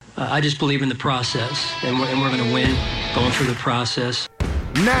I just believe in the process, and we're going to win going through the process.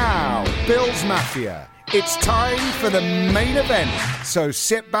 Now, Bills Mafia, it's time for the main event. So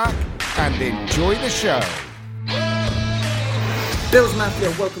sit back and enjoy the show. Bills Mafia,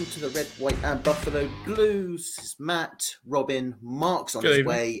 welcome to the Red, White and Buffalo Blues. It's Matt, Robin, Mark's on his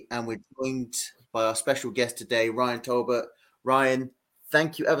way, and we're joined by our special guest today, Ryan Talbot. Ryan,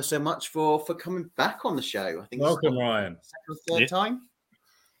 thank you ever so much for coming back on the show. I think welcome, Ryan. Second or third time.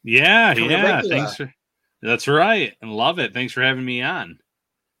 Yeah. Thanks for. That's right, and love it. Thanks for having me on.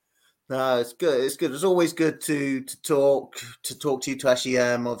 No, it's good. It's good. It's always good to talk to you, to actually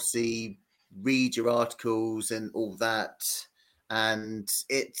obviously read your articles and all that. And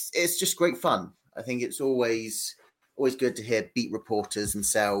it's just great fun. I think it's always good to hear beat reporters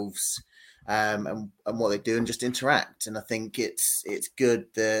themselves and what they do and just interact. And I think it's good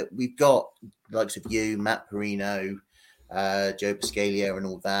that we've got the likes of you, Matt Perino, Joe Biscaglia, and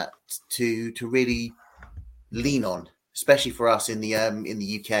all that to really lean on, especially for us in the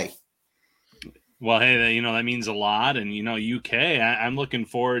UK. Well, hey, that means a lot, and UK. I'm looking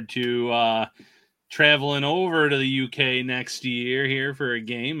forward to traveling over to the UK next year here for a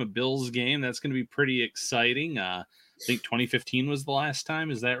Bills game. That's going to be pretty exciting. I think 2015 was the last time.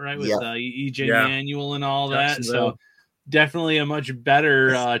 Is that right? With EJ Manuel and all that. So definitely a much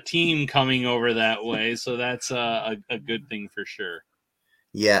better team coming over that way. So that's a good thing for sure.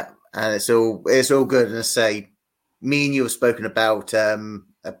 Yeah, and it's all good. And I say, me and you have spoken about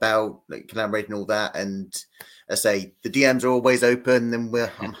like collaborating all that, and I say the DMs are always open, and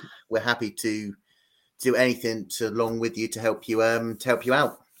we're happy to do anything along with you to help you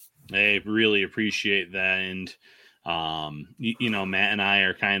out. I really appreciate that, and Matt and I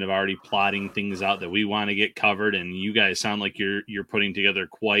are kind of already plotting things out that we want to get covered, and you guys sound like you're putting together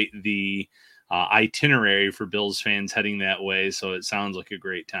quite the itinerary for Bills fans heading that way. So it sounds like a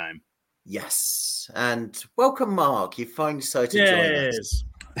great time. Yes, and welcome, Mark. You finally decided to join us.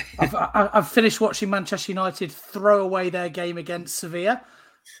 I've finished watching Manchester United throw away their game against Sevilla.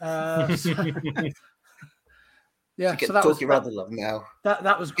 Yeah, so that was rather long now.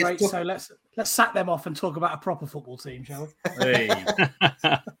 That was great. So let's sack them off and talk about a proper football team, shall we? Hey.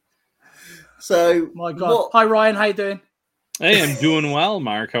 So my God, hi Ryan, how you doing? Hey, I'm doing well,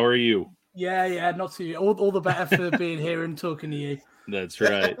 Mark. How are you? Yeah, not too. All the better for being here and talking to you. That's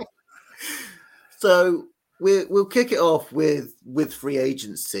right. So we'll kick it off with free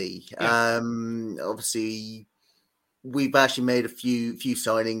agency. Yeah. Obviously, we've actually made a few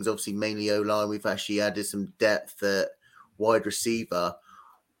signings. Obviously, mainly O-line. We've actually added some depth at wide receiver.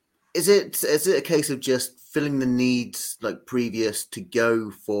 Is it a case of just filling the needs like previous to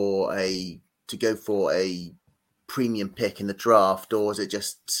go for a premium pick in the draft, or is it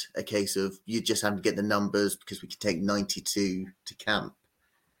just a case of you just have to get the numbers because we could take 92 to camp?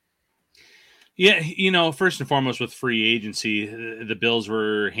 Yeah, first and foremost with free agency, the Bills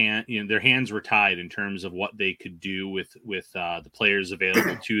were their hands were tied in terms of what they could do with the players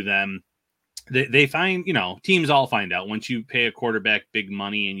available to them. They find, teams all find out once you pay a quarterback big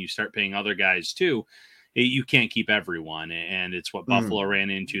money and you start paying other guys too, you can't keep everyone. And it's what Buffalo ran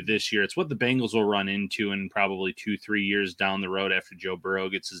into this year. It's what the Bengals will run into in probably 2-3 years down the road after Joe Burrow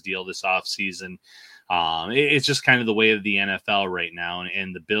gets his deal this offseason. It's just kind of the way of the NFL right now.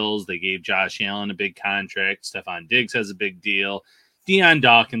 And the Bills, they gave Josh Allen a big contract. Stephon Diggs has a big deal. Deion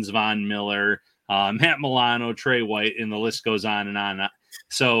Dawkins, Von Miller, Matt Milano, Trey White, and the list goes on and on.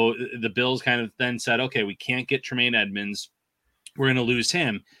 So the Bills kind of then said, okay, we can't get Tremaine Edmonds. We're going to lose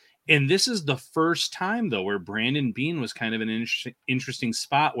him. And this is the first time, though, where Brandon Beane was kind of an interesting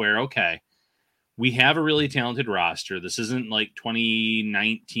spot where, okay, we have a really talented roster. This isn't like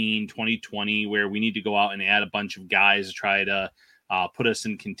 2019, 2020, where we need to go out and add a bunch of guys to try to put us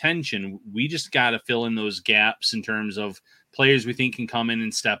in contention. We just got to fill in those gaps in terms of players we think can come in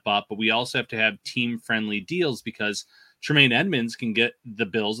and step up. But we also have to have team-friendly deals because Tremaine Edmonds can get the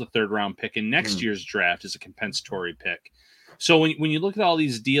Bills a third-round pick in next year's draft as a compensatory pick. So when you look at all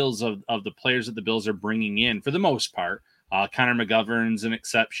these deals of the players that the Bills are bringing in, for the most part, Connor McGovern's an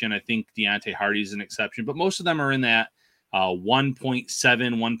exception. I think Deontay Hardy's an exception, but most of them are in that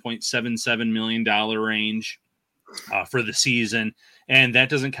 $1.77 million range for the season. And that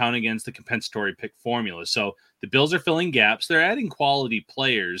doesn't count against the compensatory pick formula. So the Bills are filling gaps. They're adding quality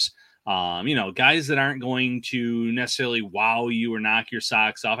players, guys that aren't going to necessarily wow you or knock your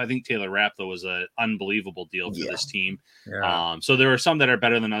socks off. I think Taylor Rapp, though, was an unbelievable deal for this team. Yeah. So there are some that are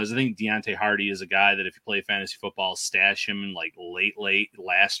better than others. I think Deontay Hardy is a guy that if you play fantasy football, stash him in like late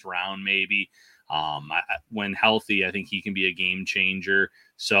last round maybe. When healthy, I think he can be a game changer.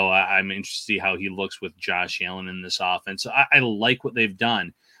 So I'm interested to see how he looks with Josh Allen in this offense. So I like what they've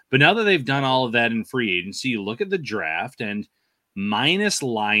done. But now that they've done all of that in free agency, you look at the draft and minus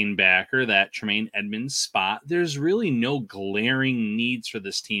linebacker, that Tremaine Edmonds spot, there's really no glaring needs for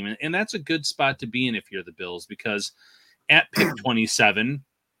this team. And that's a good spot to be in if you're the Bills, because at pick 27,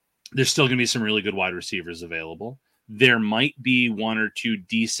 there's still going to be some really good wide receivers available. There might be one or two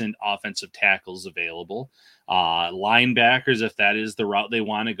decent offensive tackles available. Linebackers, if that is the route they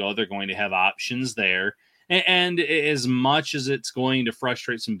want to go, they're going to have options there. And as much as it's going to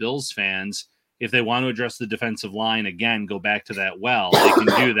frustrate some Bills fans, if they want to address the defensive line, again, go back to that well, they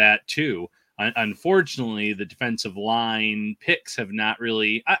can do that too. Unfortunately, the defensive line picks have not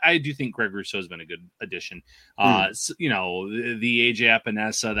really. I do think Greg Rousseau has been a good addition. So, the AJ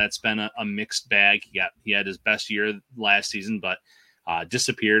Epinesa, that's been a mixed bag. He had his best year last season, but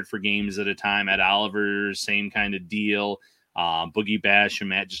disappeared for games at a time. Ed Oliver, same kind of deal. Boogie Basham,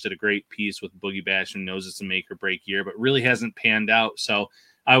 Matt just did a great piece with Boogie Basham, knows it's a make or break year, but really hasn't panned out. So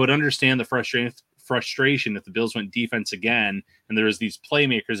I would understand the frustration if the Bills went defense again and there was these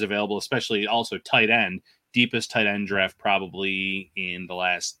playmakers available, especially also tight end, deepest tight end draft probably in the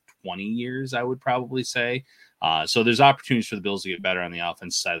last 20 years, I would probably say. So there's opportunities for the Bills to get better on the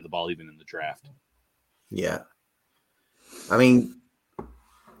offense side of the ball, even in the draft. Yeah. I mean,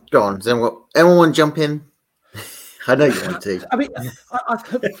 go on. Does anyone want to jump in? I know you want to. I mean,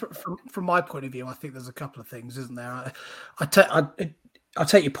 from my point of view, I think there's a couple of things, isn't there? I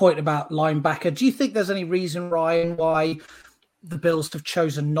take your point about linebacker. Do you think there's any reason, Ryan, why the Bills have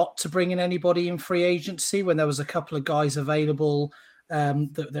chosen not to bring in anybody in free agency when there was a couple of guys available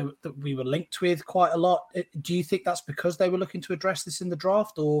that we were linked with quite a lot? Do you think that's because they were looking to address this in the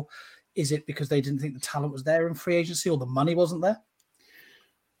draft, or is it because they didn't think the talent was there in free agency or the money wasn't there?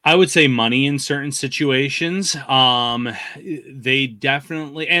 I would say money in certain situations. They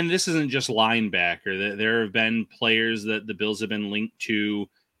definitely, and this isn't just linebacker. There have been players that the Bills have been linked to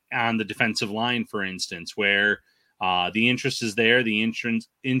on the defensive line, for instance, where the interest is there, the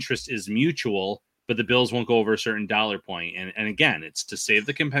interest is mutual, but the Bills won't go over a certain dollar point. And again, it's to save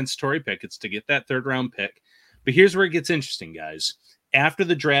the compensatory pick. It's to get that third round pick. But here's where it gets interesting, guys. After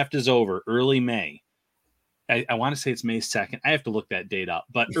the draft is over, early May, I want to say it's May 2nd. I have to look that date up.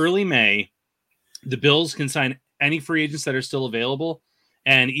 But early May, the Bills can sign any free agents that are still available.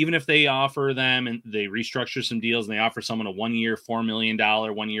 And even if they offer them and they restructure some deals and they offer someone a 1 year, $4 million,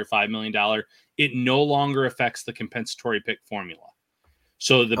 1 year, $5 million, it no longer affects the compensatory pick formula.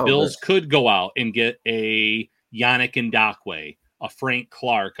 So the Bills could go out and get a Yannick Ngakoue, a Frank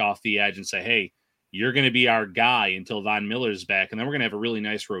Clark off the edge and say, hey, you're going to be our guy until Von Miller's back. And then we're going to have a really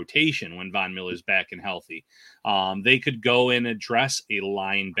nice rotation when Von Miller's back and healthy. They could go and address a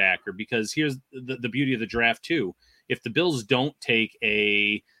linebacker, because here's the beauty of the draft too. If the Bills don't take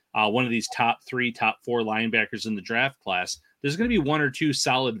one of these top 3, top 4 linebackers in the draft class, there's going to be 1 or 2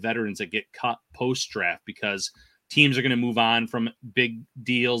 solid veterans that get cut post-draft because teams are going to move on from big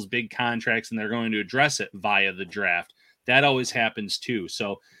deals, big contracts, and they're going to address it via the draft. That always happens too.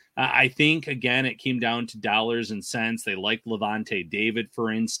 So I think, again, it came down to dollars and cents. They liked Levante David, for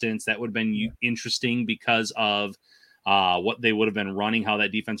instance. That would have been interesting because of what they would have been running, how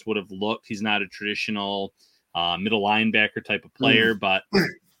that defense would have looked. He's not a traditional middle linebacker type of player, but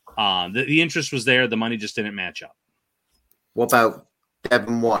the interest was there. The money just didn't match up. What about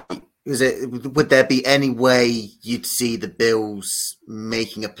Devin White? Would there be any way you'd see the Bills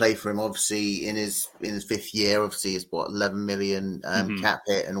making a play for him? Obviously, in his 5th year, obviously, it's 11 million cap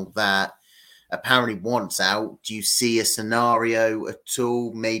hit and all that. Apparently, wants out. Do you see a scenario at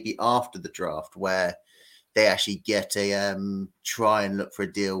all, maybe after the draft, where they actually get try and look for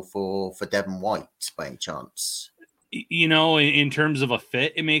a deal for Devin White by any chance? In terms of a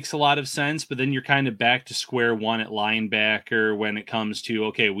fit, it makes a lot of sense, but then you're kind of back to square one at linebacker when it comes to,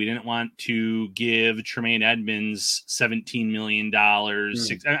 okay, we didn't want to give Tremaine Edmonds $17 million.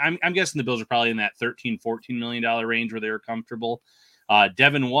 I'm guessing the Bills are probably in that $13, $14 million range where they were comfortable.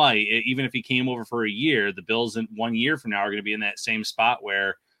 Devin White, even if he came over for a year, the Bills in 1 year from now are going to be in that same spot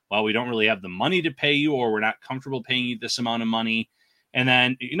where, well, we don't really have the money to pay you, or we're not comfortable paying you this amount of money. And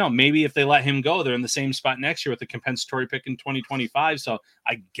then, maybe if they let him go, they're in the same spot next year with a compensatory pick in 2025. So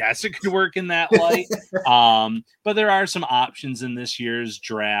I guess it could work in that light. But there are some options in this year's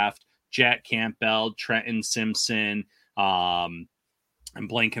draft. Jack Campbell, Trenton Simpson. I'm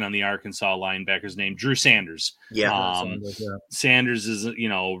blanking on the Arkansas linebacker's name. Drew Sanders. Sanders is,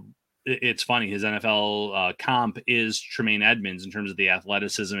 it's funny. His NFL comp is Tremaine Edmonds in terms of the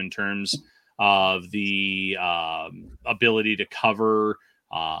athleticism, in terms of the ability to cover.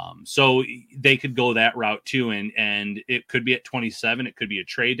 So they could go that route too. And it could be at 27. It could be a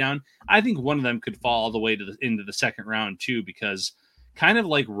trade down. I think one of them could fall all the way into the second round too, because kind of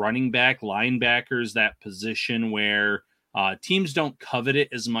like running back, linebackers, that position where teams don't covet it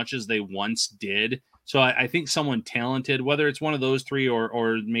as much as they once did. So I think someone talented, whether it's one of those three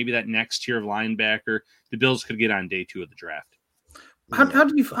or maybe that next tier of linebacker, the Bills could get on day 2 of the draft.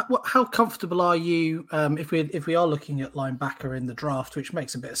 How comfortable are you if we are looking at linebacker in the draft, which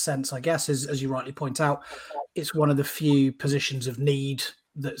makes a bit of sense, I guess, as you rightly point out, it's one of the few positions of need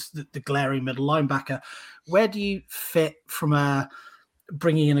that's the glaring middle linebacker. Where do you fit from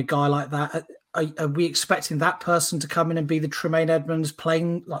bringing in a guy like that? Are we expecting that person to come in and be the Tremaine Edmonds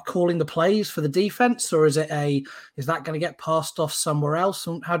calling the plays for the defense, or is that going to get passed off somewhere else?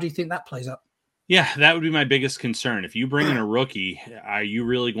 And how do you think that plays out? Yeah, that would be my biggest concern. If you bring in a rookie, are you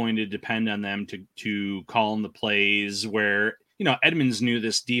really going to depend on them to call in the plays where, Edmonds knew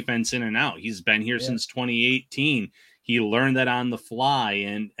this defense in and out. He's been here since 2018. He learned that on the fly,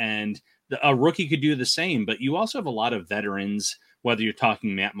 and a rookie could do the same. But you also have a lot of veterans, whether you're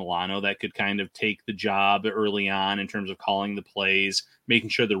talking Matt Milano, that could kind of take the job early on in terms of calling the plays, making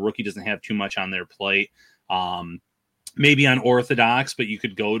sure the rookie doesn't have too much on their plate. Maybe unorthodox, but you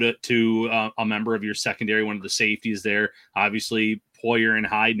could go to a member of your secondary, one of the safeties there. Obviously, Poyer and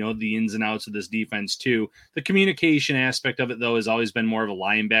Hyde know the ins and outs of this defense too. The communication aspect of it, though, has always been more of a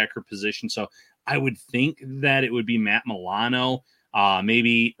linebacker position. So I would think that it would be Matt Milano,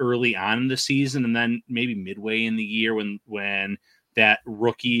 maybe early on in the season, and then maybe midway in the year when that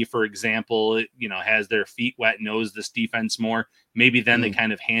rookie, for example, has their feet wet, knows this defense more. Maybe then they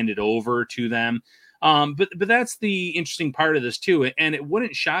kind of hand it over to them. But that's the interesting part of this too. And it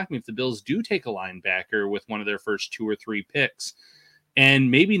wouldn't shock me if the Bills do take a linebacker with one of their first 2 or 3 picks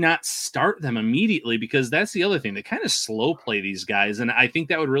and maybe not start them immediately, because that's the other thing. They kind of slow play these guys. And I think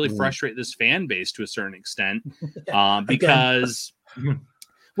that would really frustrate this fan base to a certain extent because,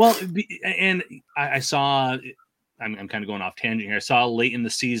 and I saw, I'm kind of going off tangent here. I saw late in the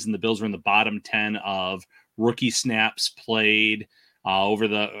season, the Bills were in the bottom 10 of rookie snaps played over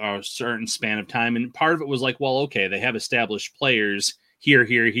the certain span of time. And part of it was like, well, okay, they have established players here,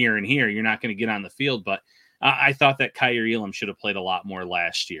 and here. You're not going to get on the field. But I thought that Kyer Elam should have played a lot more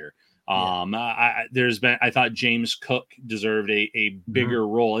last year. I thought James Cook deserved a bigger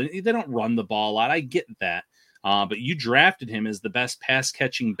role. They don't run the ball a lot. I get that. But you drafted him as the best pass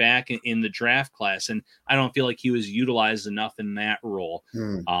catching back in the draft class. And I don't feel like he was utilized enough in that role.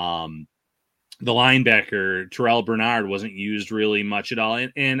 The linebacker, Terrell Bernard, wasn't used really much at all.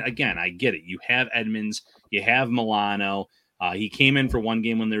 And again, I get it. You have Edmonds, you have Milano. He came in for one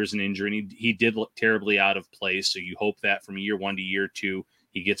game when there was an injury, and he did look terribly out of place. So you hope that from year 1 to year 2,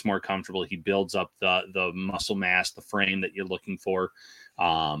 he gets more comfortable. He builds up the muscle mass, the frame that you're looking for.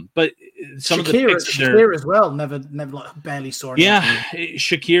 But some Shakir as well, never like barely saw.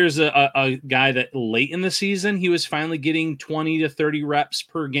 Shakir's a guy that late in the season he was finally getting 20 to 30 reps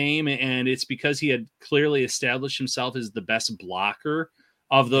per game, and it's because he had clearly established himself as the best blocker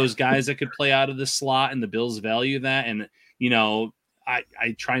of those guys that could play out of the slot, and the Bills value that. And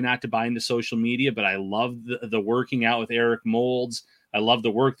I try not to buy into social media, but I love the working out with Eric Moulds. I love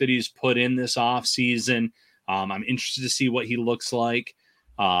the work that he's put in this off season. I'm interested to see what he looks like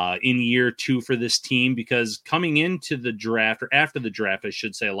in year 2 for this team, because coming into the draft, or after the draft, I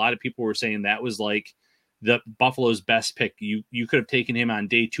should say, a lot of people were saying that was like the Buffalo's best pick. You could have taken him on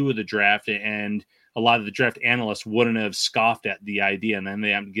day 2 of the draft, and a lot of the draft analysts wouldn't have scoffed at the idea, and then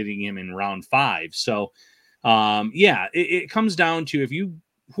they end up getting him in round 5. So it comes down to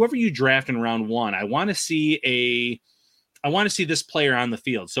whoever you draft in round 1, I want to see this player on the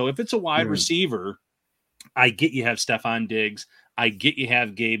field. So if it's a wide receiver, I get you have Stephon Diggs, I get you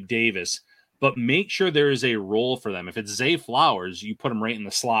have Gabe Davis, but make sure there is a role for them. If it's Zay Flowers, you put him right in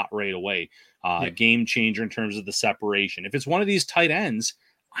the slot right away. Game changer in terms of the separation. If it's one of these tight ends,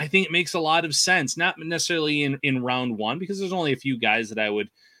 I think it makes a lot of sense. Not necessarily in round 1, because there's only a few guys that I would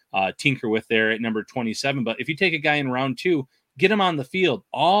tinker with there at number 27. But if you take a guy in round 2, get him on the field.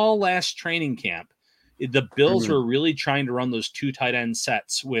 All last training camp, the Bills were really trying to run those 2 tight end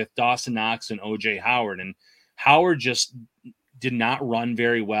sets with Dawson Knox and OJ Howard. And Howard just did not run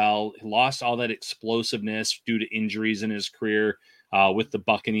very well. He lost all that explosiveness due to injuries in his career with the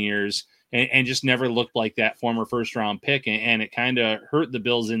Buccaneers, and just never looked like that former first-round pick. And it kind of hurt the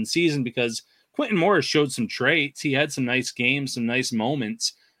Bills in season, because Quentin Morris showed some traits. He had some nice games, some nice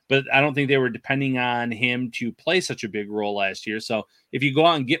moments, but I don't think they were depending on him to play such a big role last year. So if you go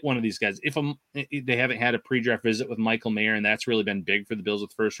out and get one of these guys, if they haven't had a pre-draft visit with Michael Mayer, and that's really been big for the Bills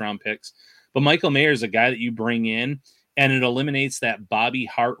with first-round picks, but Michael Mayer is a guy that you bring in, and it eliminates that Bobby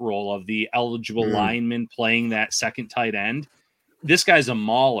Hart role of the eligible lineman playing that second tight end. this guy's a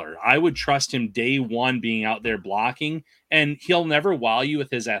mauler. I would trust him day one being out there blocking, and he'll never wow you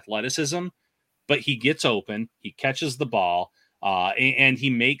with his athleticism, but he gets open, he catches the ball, and he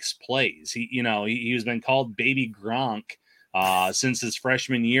makes plays. He's been called Baby Gronk since his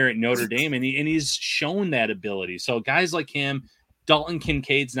freshman year at Notre Dame, and he's shown that ability. So guys like him, Dalton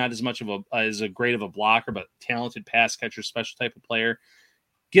Kincaid's not as much of as great of a blocker, but talented pass catcher, special type of player.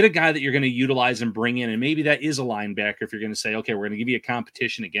 Get a guy that you're going to utilize and bring in, and maybe that is a linebacker if you're going to say, okay, we're going to give you a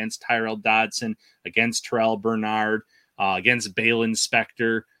competition against Tyrell Dodson, against Terrell Bernard, against Balin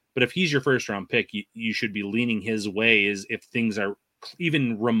Spector. But if he's your first-round pick, you should be leaning his way as if things are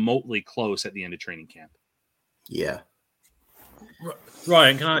even remotely close at the end of training camp. Yeah.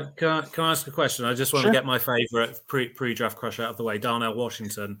 Ryan, can I ask a question? I just want Sure. to get my favourite pre-draft crush out of the way, Darnell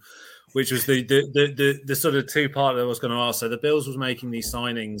Washington, which was the sort of two-part that I was going to ask. So the Bills was making these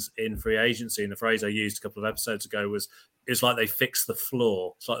signings in free agency, and the phrase I used a couple of episodes ago was, it's like they fixed the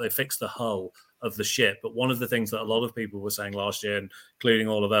floor. It's like they fixed the hull of the ship. But one of the things that a lot of people were saying last year, including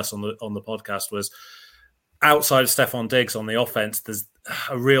all of us on the podcast, was outside of Stephon Diggs on the offense, there's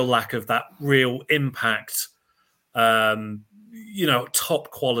a real lack of that real impact, top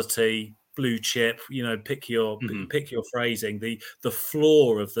quality blue chip. Pick your phrasing. The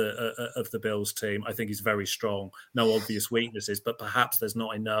floor of the Bills team, I think, is very strong. No obvious weaknesses, but perhaps there's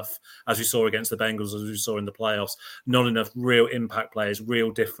not enough, as we saw against the Bengals, as we saw in the playoffs, not enough real impact players,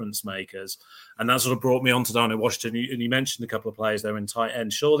 real difference makers. And that sort of brought me on to Darnell Washington. And you mentioned a couple of players there in tight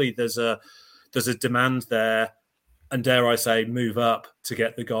end. Surely there's a demand there, and dare I say, move up to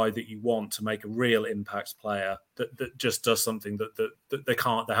get the guy that you want to make a real impact player that just does something that they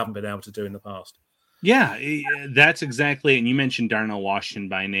haven't been able to do in the past. Yeah, that's exactly. And you mentioned Darnell Washington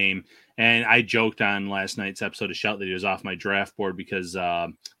by name, and I joked on last night's episode of Shout that he was off my draft board because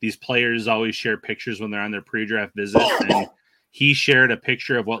these players always share pictures when they're on their pre-draft visit, and he shared a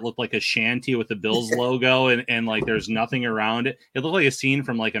picture of what looked like a shanty with the Bills logo, and like there's nothing around it. It looked like a scene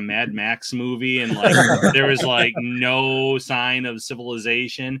from like a Mad Max movie, and like there was like no sign of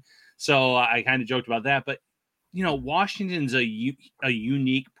civilization. So I kind of joked about that. But Washington's a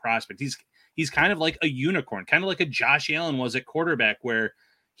unique prospect. He's kind of like a unicorn, kind of like a Josh Allen was at quarterback, where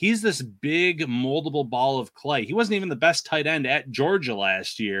he's this big moldable ball of clay. He wasn't even the best tight end at Georgia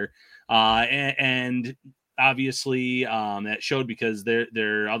last year, and obviously, that showed because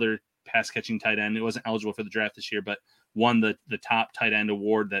their other pass catching tight end, it wasn't eligible for the draft this year, but won the top tight end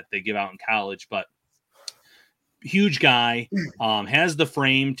award that they give out in college. But huge guy, has the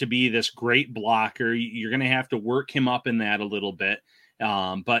frame to be this great blocker. You're going to have to work him up in that a little bit.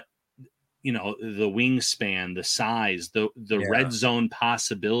 But the wingspan, the size, the red zone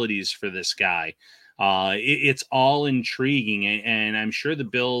possibilities for this guy. It's all intriguing, and I'm sure the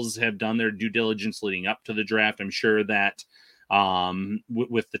Bills have done their due diligence leading up to the draft. I'm sure that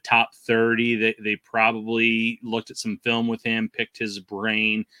with the top 30, they probably looked at some film with him, picked his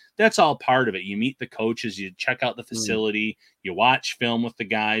brain. That's all part of it. You meet the coaches, you check out the facility, you watch film with the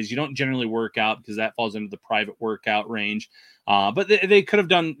guys. You don't generally work out because that falls into the private workout range. But they could have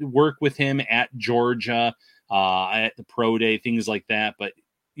done work with him at Georgia, at the pro day, things like that. But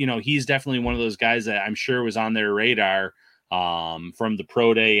he's definitely one of those guys that I'm sure was on their radar from the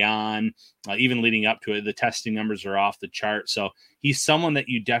pro day on, even leading up to it. The testing numbers are off the chart. So he's someone that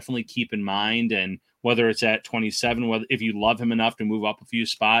you definitely keep in mind. And whether it's at 27, if you love him enough to move up a few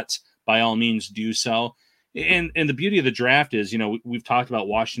spots, by all means do so. And the beauty of the draft is, we've talked about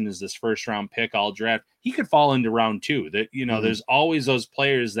Washington as this first round pick all draft. He could fall into round 2. That there's always those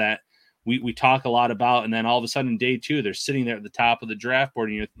players that we talk a lot about, and then all of a sudden day 2, they're sitting there at the top of the draft board,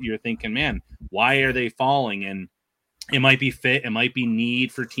 and you're thinking, man, why are they falling? And it might be fit, it might be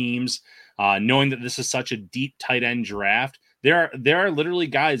need for teams. Knowing that this is such a deep tight end draft, there are literally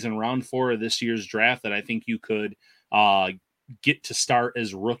guys in round 4 of this year's draft that I think you could get to start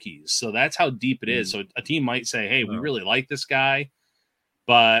as rookies. So that's how deep it is. So a team might say, hey, we really like this guy,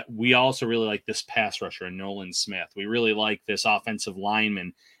 but we also really like this pass rusher, Nolan Smith. We really like this offensive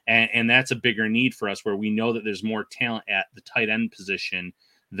lineman. And that's a bigger need for us, where we know that there's more talent at the tight end position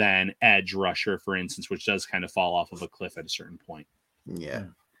than edge rusher, for instance, which does kind of fall off of a cliff at a certain point. Yeah.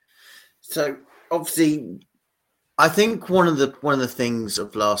 So obviously, I think one of the things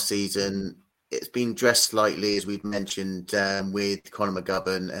of last season, it's been dressed slightly, as we've mentioned, with Conor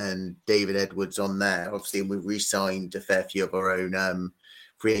McGovern and David Edwards on there. Obviously, we've re-signed a fair few of our own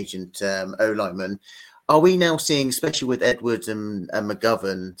free agent O-linemen. Are we now seeing, especially with Edwards and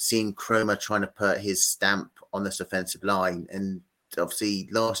McGovern, seeing Cromer trying to put his stamp on this offensive line? And obviously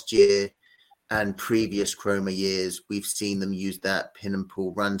last year and previous Cromer years, we've seen them use that pin and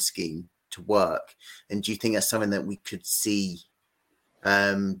pull run scheme to work. And do you think that's something that we could see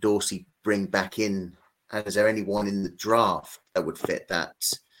Dorsey bring back in? And is there anyone in the draft that would fit that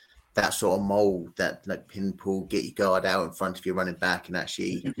sort of mold, that like pin pull, get your guard out in front of your running back and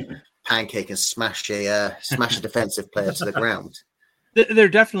actually pancake and smash a defensive player to the ground? There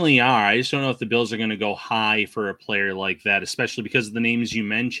definitely are. I just don't know if the Bills are going to go high for a player like that, especially because of the names you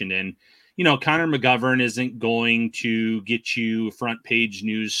mentioned. And, Connor McGovern isn't going to get you front page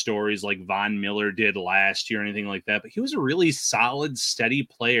news stories like Von Miller did last year or anything like that. But he was a really solid, steady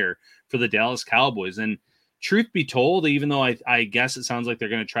player for the Dallas Cowboys. And truth be told, even though I guess it sounds like they're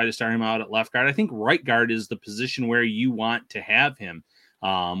going to try to start him out at left guard, I think right guard is the position where you want to have him.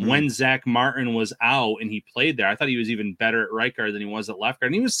 When Zach Martin was out and he played there, I thought he was even better at right guard than he was at left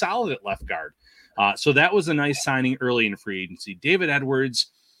guard. And he was solid at left guard. So that was a nice signing early in free agency. David Edwards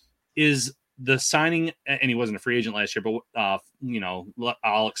is the signing, and he wasn't a free agent last year, but,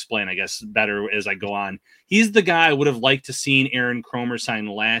 I'll explain, I guess, better as I go on. He's the guy I would have liked to seen Aaron Kromer sign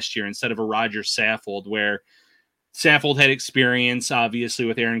last year instead of a Roger Saffold, where Saffold had experience, obviously,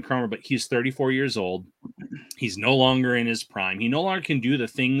 with Aaron Kromer, but he's 34 years old. He's no longer in his prime. He no longer can do the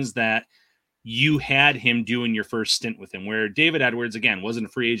things that you had him do in your first stint with him, where David Edwards, again, wasn't a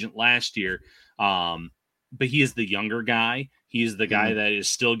free agent last year, but he is the younger guy. He's the guy that is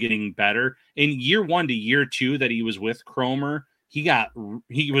still getting better. In year 1 to year 2 that he was with Kromer,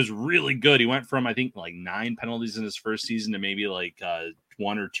 he was really good. He went from, I think, like 9 penalties in his first season to maybe like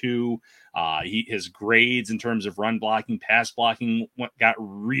 1 or 2. His grades in terms of run blocking, pass blocking got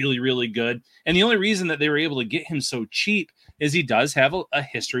really, really good. And the only reason that they were able to get him so cheap is he does have a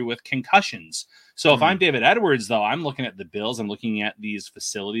history with concussions. So if I'm David Edwards, though, I'm looking at the Bills. I'm looking at these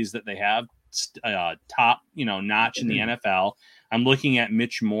facilities that they have, top, notch in the NFL. I'm looking at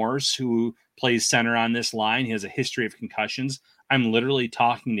Mitch Morse, who plays center on this line. He has a history of concussions. I'm literally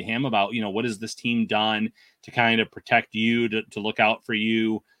talking to him about, what has this team done to kind of protect you, to look out for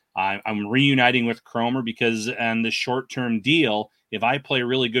you. I'm reuniting with Kromer because on the short-term deal, if I play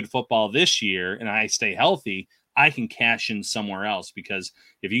really good football this year and I stay healthy, I can cash in somewhere else, because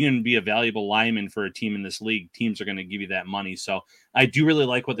if you're going to be a valuable lineman for a team in this league, teams are going to give you that money. So I do really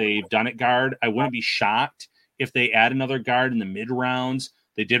like what they've done at guard. I wouldn't be shocked if they add another guard in the mid rounds.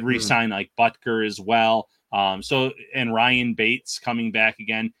 They did re-sign like Butker as well. And Ryan Bates coming back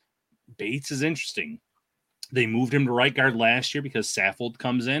again. Bates is interesting. They moved him to right guard last year because Saffold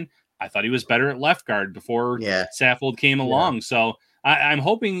comes in. I thought he was better at left guard before Saffold came along. So I'm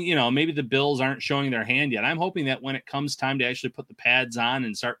hoping, maybe the Bills aren't showing their hand yet. I'm hoping that when it comes time to actually put the pads on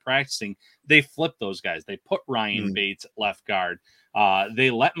and start practicing, they flip those guys. They put Ryan Bates at left guard. They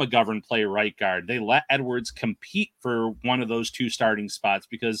let McGovern play right guard. They let Edwards compete for one of those 2 starting spots,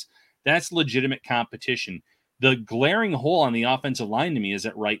 because that's legitimate competition. The glaring hole on the offensive line to me is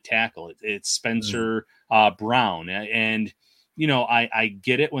at right tackle. It's Spencer Brown. And, I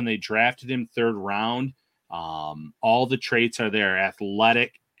get it when they drafted him 3rd round. All the traits are there.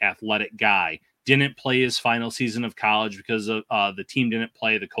 Athletic guy. Didn't play his final season of college because of the team didn't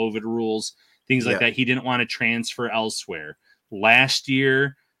play the COVID rules, things like that. He didn't want to transfer elsewhere. Last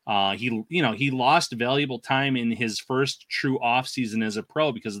year, he lost valuable time in his first true offseason as a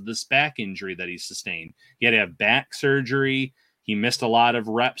pro because of this back injury that he sustained. He had to have back surgery. He missed a lot of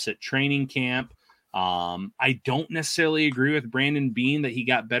reps at training camp. I don't necessarily agree with Brandon Beane that he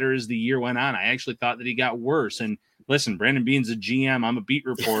got better as the year went on. I actually thought that he got worse. And listen, Brandon Beane's a GM. I'm a beat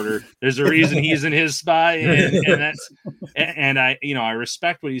reporter. There's a reason he's in his spot, and I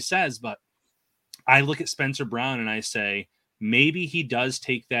respect what he says, but I look at Spencer Brown and I say, maybe he does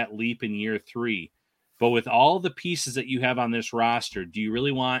take that leap in year 3, but with all the pieces that you have on this roster, do you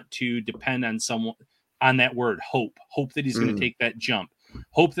really want to depend on someone, on that word, hope that he's going to take that jump?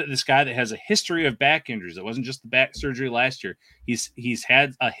 Hope that this guy that has a history of back injuries, it wasn't just the back surgery last year, he's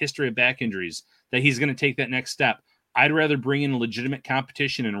had a history of back injuries, that he's going to take that next step. I'd rather bring in legitimate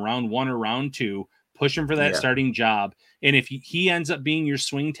competition in round 1 or round 2, push him for that starting job. And if he ends up being your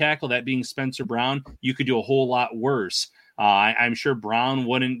swing tackle, that being Spencer Brown, you could do a whole lot worse. I'm sure Brown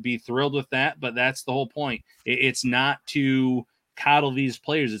wouldn't be thrilled with that, but that's the whole point. It's not to coddle these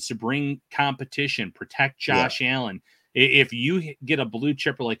players. It's to bring competition, protect Josh Allen. If you get a blue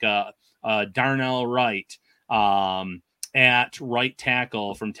chipper like a Darnell Wright at right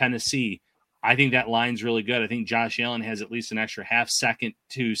tackle from Tennessee, I think that line's really good. I think Josh Allen has at least an extra half second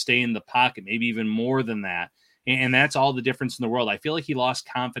to stay in the pocket, maybe even more than that. And that's all the difference in the world. I feel like he lost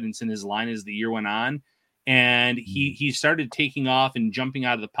confidence in his line as the year went on, and he started taking off and jumping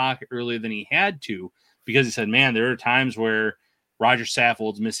out of the pocket earlier than he had to, because he said, man, there are times where Roger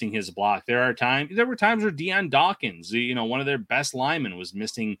Saffold's missing his block. There were times where Deion Dawkins, one of their best linemen, was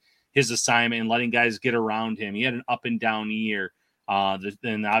missing his assignment and letting guys get around him. He had an up and down year.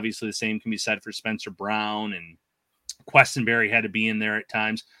 Then obviously the same can be said for Spencer Brown, and Questenberry had to be in there at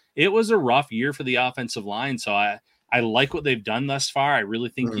times. It was a rough year for the offensive line, so I like what they've done thus far. I really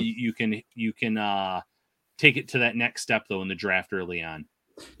think you can take it to that next step though in the draft early on.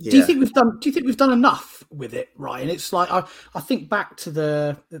 Yeah. Do you think we've done enough with it, Ryan? It's like I think back to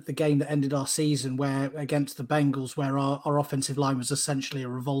the game that ended our season where against the Bengals, where our offensive line was essentially a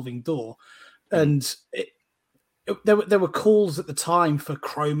revolving door, and there were calls at the time for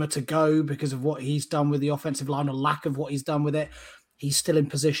Cromer to go because of what he's done with the offensive line, or lack of what he's done with it. He's still in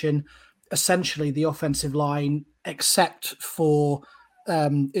position. Essentially, the offensive line, except for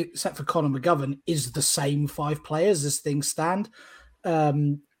Connor McGovern, is the same 5 players as things stand.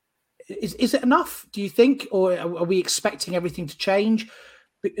 Is it enough, do you think, or are we expecting everything to change?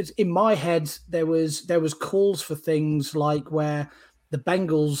 Because in my head, there was calls for things like where the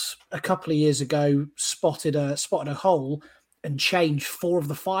Bengals a couple of years ago spotted a hole and changed 4 of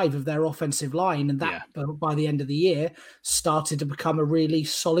the 5 of their offensive line, and that by the end of the year started to become a really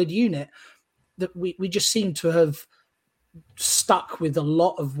solid unit. That we just seem to have stuck with a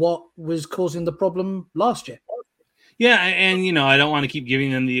lot of what was causing the problem last year. Yeah, and I don't want to keep giving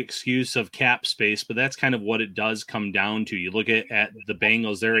them the excuse of cap space, but that's kind of what it does come down to. You look at the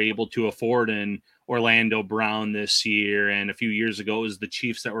Bengals; they're able to afford an Orlando Brown this year, and a few years ago it was the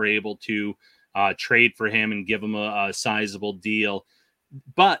Chiefs that were able to trade for him and give him a sizable deal.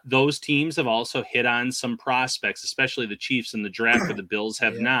 But those teams have also hit on some prospects, especially the Chiefs in the draft, where the Bills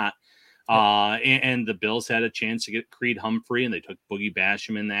have not. And the Bills had a chance to get Creed Humphrey, and they took Boogie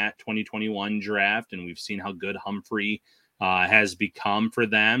Basham in that 2021 draft. And we've seen how good Humphrey has become for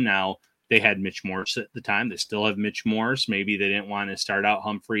them. Now, they had Mitch Morse at the time. They still have Mitch Morse. Maybe they didn't want to start out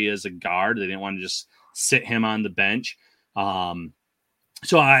Humphrey as a guard. They didn't want to just sit him on the bench.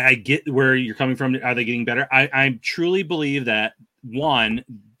 So I get where you're coming from. Are they getting better? I truly believe that, one,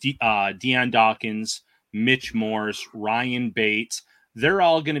 Deion Dawkins, Mitch Morse, Ryan Bates, they're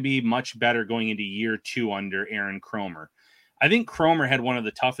all going to be much better going into year 2 under Aaron Cromer. I think Cromer had one of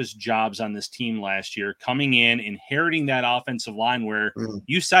the toughest jobs on this team last year, coming in, inheriting that offensive line where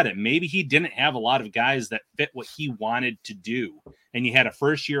you said it, maybe he didn't have a lot of guys that fit what he wanted to do. And you had a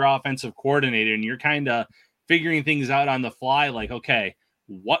first-year offensive coordinator, and you're kind of figuring things out on the fly, like, okay,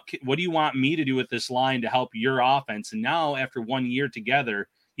 what do you want me to do with this line to help your offense? And now, after 1 year together,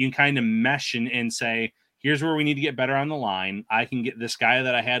 you can kind of mesh and say, here's where we need to get better on the line. I can get this guy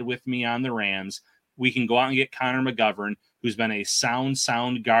that I had with me on the Rams. We can go out and get Connor McGovern, who's been a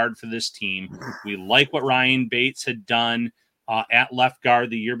sound guard for this team. We like what Ryan Bates had done at left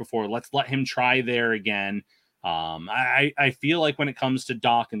guard the year before. Let's let him try there again. I feel like when it comes to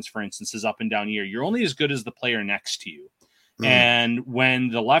Dawkins, for instance, his up and down year, you're only as good as the player next to you. And when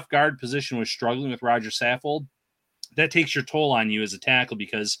the left guard position was struggling with Roger Saffold, that takes your toll on you as a tackle,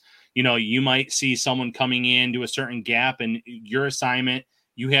 because you might see someone coming into a certain gap, and your assignment,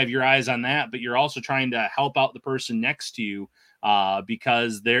 you have your eyes on that, but you're also trying to help out the person next to you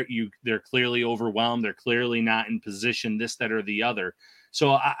because they're clearly overwhelmed. They're clearly not in position, this, that, or the other.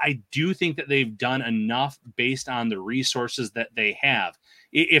 So I do think that they've done enough based on the resources that they have.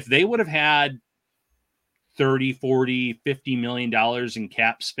 If they would have had $30, $40, $50 million in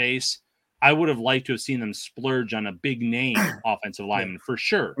cap space, I would have liked to have seen them splurge on a big name offensive lineman for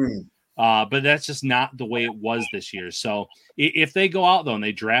sure. But that's just not the way it was this year. So if they go out, though, and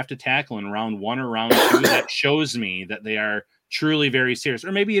they draft a tackle in round 1 or round 2, that shows me that they are truly very serious.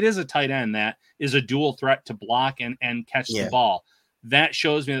 Or maybe it is a tight end that is a dual threat to block and catch the ball. That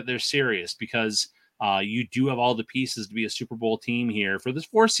shows me that they're serious, because you do have all the pieces to be a Super Bowl team here for this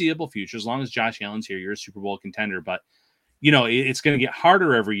foreseeable future. As long as Josh Allen's here, you're a Super Bowl contender. But it's going to get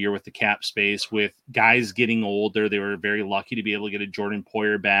harder every year with the cap space, with guys getting older. They were very lucky to be able to get a Jordan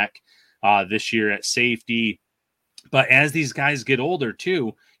Poyer back this year at safety. But as these guys get older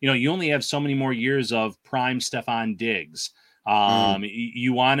too, you only have so many more years of prime Stephon Diggs.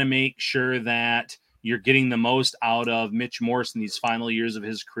 You want to make sure that you're getting the most out of Mitch Morse in these final years of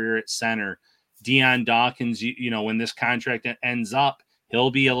his career at center. Deion Dawkins, when this contract ends up, he'll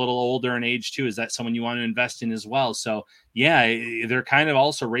be a little older in age too. Is that someone you want to invest in as well? So yeah, they're kind of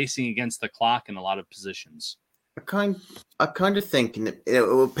also racing against the clock in a lot of positions. I kind of think, and it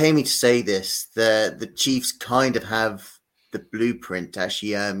will pay me to say this, the Chiefs kind of have the blueprint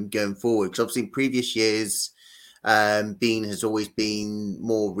actually going forward. Because obviously in previous years, Bean has always been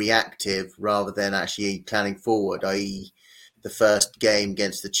more reactive rather than actually planning forward, i.e. the first game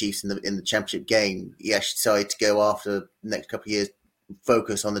against the Chiefs in the championship game, he actually decided to go after the next couple of years,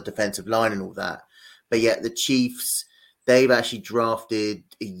 focus on the defensive line and all that. But yet the Chiefs, they've actually drafted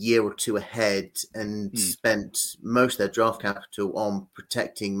a year or two ahead and spent most of their draft capital on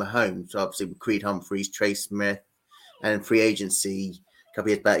protecting Mahomes. So obviously with Creed Humphreys, Trey Smith, and in free agency a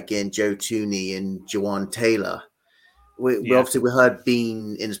couple years back again, Joe Tooney and Jawan Taylor. We heard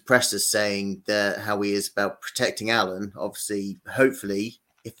Bean in his pressers saying that how he is about protecting Allen. Obviously, hopefully,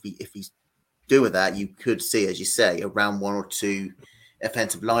 if he's doing that, you could see, as you say, around one or two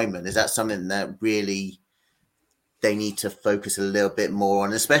offensive linemen. Is that something that really they need to focus a little bit more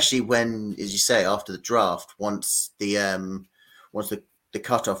on, especially when, as you say, after the draft, once the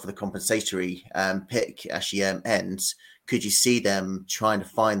cutoff for the compensatory pick actually ends, could you see them trying to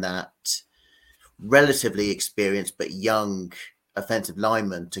find that relatively experienced but young offensive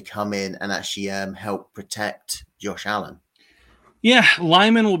lineman to come in and actually help protect Josh Allen? Yeah,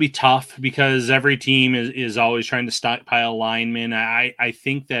 linemen will be tough because every team is always trying to stockpile linemen. I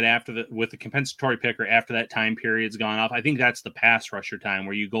think that with the compensatory pick or after that time period's gone off, I think that's the pass rusher time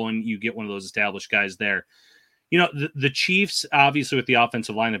where you go and you get one of those established guys there. You know, the Chiefs, obviously with the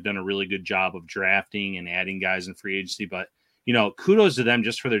offensive line, have done a really good job of drafting and adding guys in free agency, but you know, kudos to them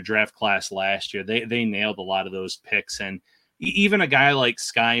just for their draft class last year. They nailed a lot of those picks, and even a guy like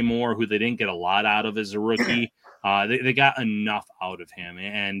Sky Moore, who they didn't get a lot out of as a rookie, they got enough out of him.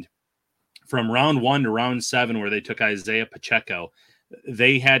 And from round 1 to round 7, where they took Isaiah Pacheco,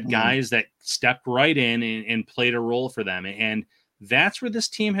 they had guys that stepped right in and played a role for them. And that's where this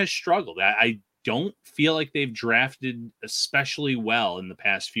team has struggled. I don't feel like they've drafted especially well in the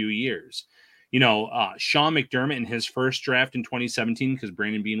past few years. You know, Sean McDermott in his first draft in 2017, because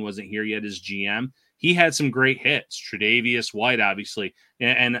Brandon Beane wasn't here yet as GM, he had some great hits. Tre'Davious White, obviously.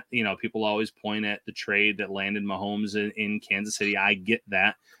 And you know, people always point at the trade that landed Mahomes in Kansas City. I get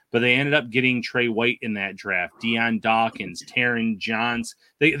that. But they ended up getting Trey White in that draft, Deion Dawkins, Taron Johnson.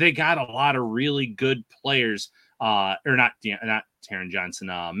 They got a lot of really good players, or not Taron Johnson,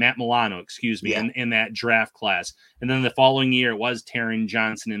 Matt Milano, excuse me, in that draft class. And then the following year, it was Taron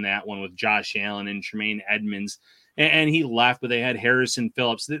Johnson in that one with Josh Allen and Tremaine Edmonds. And he left, but they had Harrison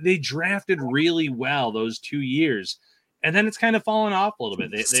Phillips. They drafted really well those 2 years. And then it's kind of fallen off a little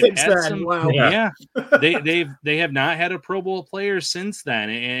bit. They've had some, they have not had a Pro Bowl player since then.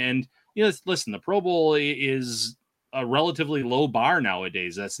 And you know, listen, the Pro Bowl is a relatively low bar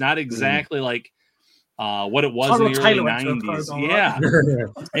nowadays. That's not exactly like what it was in the early 90s. Yeah,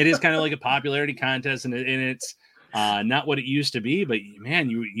 it is kind of like a popularity contest, and it's not what it used to be. But man,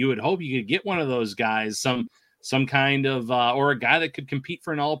 you would hope you could get one of those guys, some kind of or a guy that could compete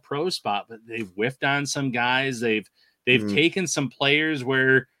for an All-Pro spot. But they've whiffed on some guys. They've taken some players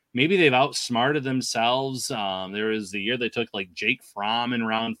where maybe they've outsmarted themselves. There was the year they took like Jake Fromm in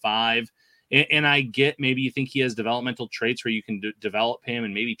round 5. And I get maybe you think he has developmental traits where you can develop him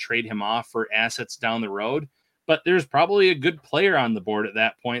and maybe trade him off for assets down the road. But there's probably a good player on the board at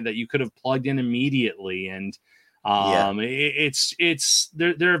that point that you could have plugged in immediately. And it's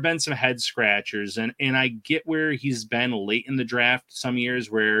there have been some head scratchers. And I get where he's been late in the draft some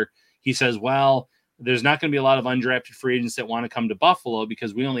years where he says, well, there's not going to be a lot of undrafted free agents that want to come to Buffalo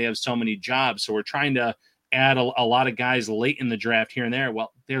because we only have so many jobs. So we're trying to add a lot of guys late in the draft here and there.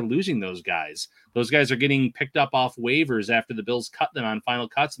 Well, they're losing those guys. Those guys are getting picked up off waivers after the Bills cut them on final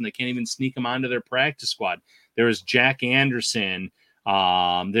cuts, and they can't even sneak them onto their practice squad. There was Jack Anderson.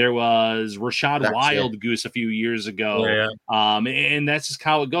 There was Rashad Wildgoose a few years ago. And that's just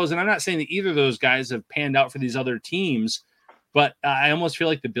how it goes. And I'm not saying that either of those guys have panned out for these other teams, but I almost feel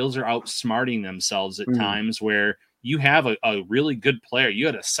like the Bills are outsmarting themselves at times where you have a really good player. You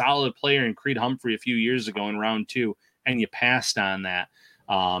had a solid player in Creed Humphrey a few years ago in round 2, and you passed on that.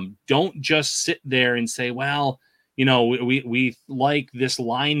 Don't just sit there and say, well, you know, we like this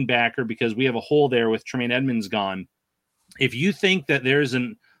linebacker because we have a hole there with Tremaine Edmonds gone. If you think that there's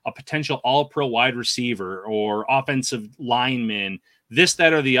a potential all-pro wide receiver or offensive lineman, this,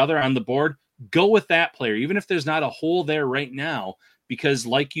 that, or the other on the board, go with that player, even if there's not a hole there right now. Because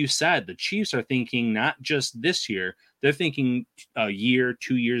like you said, the Chiefs are thinking not just this year, they're thinking a year,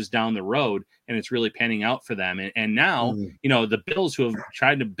 2 years down the road, and it's really panning out for them. And now, you know, the Bills, who have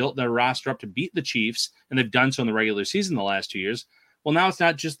tried to build their roster up to beat the Chiefs, and they've done so in the regular season the last 2 years. Well, now it's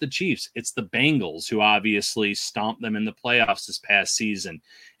not just the Chiefs, it's the Bengals, who obviously stomped them in the playoffs this past season.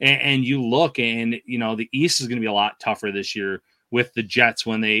 And you look, and, you know, the East is going to be a lot tougher this year with the Jets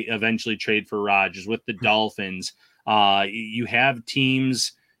when they eventually trade for Rodgers, with the Dolphins. You have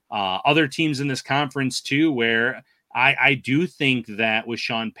teams, other teams in this conference too, where I do think that with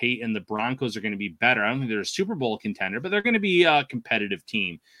Sean Payton, the Broncos are going to be better. I don't think they're a Super Bowl contender, but they're going to be a competitive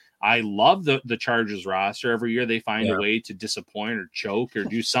team. I love the Chargers roster. Every year they find a way to disappoint or choke or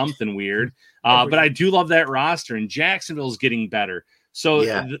do something weird. But I do love that roster, and Jacksonville's getting better.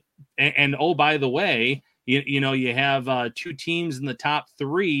 So, and oh, by the way, you have two teams in the top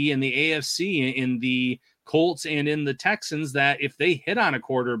three in the AFC, in the Colts and in the Texans, that if they hit on a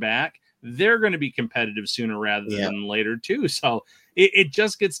quarterback, they're going to be competitive sooner rather than later too. So it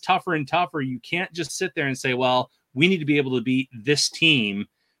just gets tougher and tougher. You can't just sit there and say, well, we need to be able to beat this team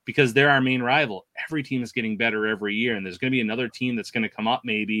because they're our main rival. Every team is getting better every year, and there's going to be another team that's going to come up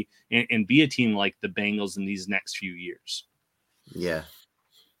maybe and be a team like the Bengals in these next few years. Yeah.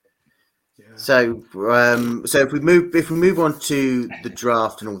 So, if we move on to the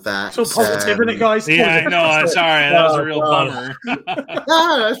draft and all that, it's all positive, isn't it, guys? Yeah, I know. I'm sorry, that was a real bummer.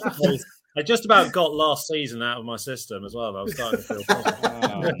 I just about got last season out of my system as well. I was starting to feel positive.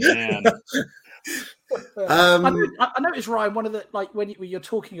 Oh man. I noticed, Ryan, one of the, like, when you're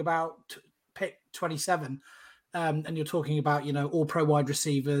talking about pick 27, and you're talking about, all pro wide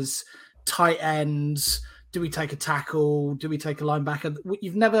receivers, tight ends. Do we take a tackle? Do we take a linebacker?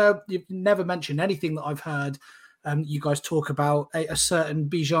 You've never mentioned anything that I've heard you guys talk about a certain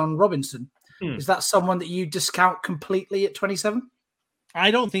Bijan Robinson. Is that someone that you discount completely at 27?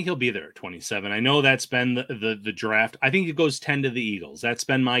 I don't think he'll be there at 27. I know that's been the draft. I think it goes 10 to the Eagles. That's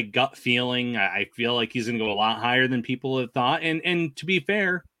been my gut feeling. I feel like he's going to go a lot higher than people have thought. And to be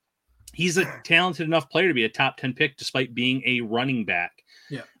fair, he's a talented enough player to be a top 10 pick despite being a running back.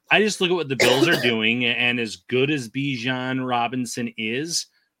 Yeah. I just look at what the Bills are doing, and as good as Bijan Robinson is,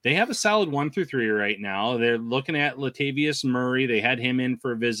 they have a solid 1 through 3 right now. They're looking at Latavius Murray. They had him in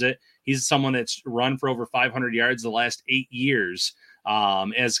for a visit. He's someone that's run for over 500 yards the last 8 years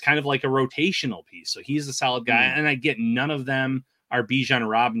as kind of like a rotational piece. So he's a solid guy, and I get none of them are Bijan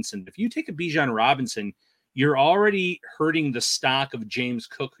Robinson. If you take a Bijan Robinson, you're already hurting the stock of James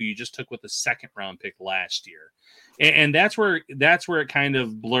Cook, who you just took with a second-round pick last year. And that's where it kind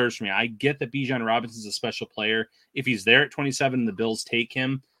of blurs for me. I get that Bijan Robinson's a special player. If he's there at 27 and the Bills take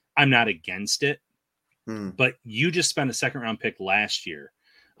him, I'm not against it. But you just spent a second-round pick last year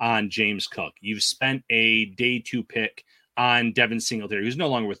on James Cook. You've spent a day 2 pick on Devin Singletary, who's no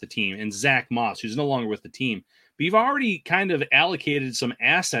longer with the team, and Zach Moss, who's no longer with the team. But you've already kind of allocated some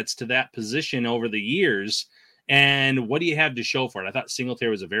assets to that position over the years. And what do you have to show for it? I thought Singletary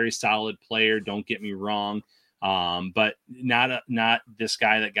was a very solid player. Don't get me wrong. But not this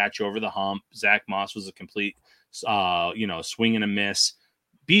guy that got you over the hump. Zach Moss was a complete, swing and a miss.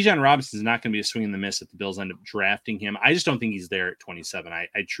 Bijan Robinson is not going to be a swing and a miss if the Bills end up drafting him. I just don't think he's there at 27. I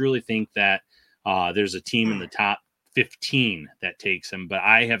truly think that there's a team in the top 15 that takes him, but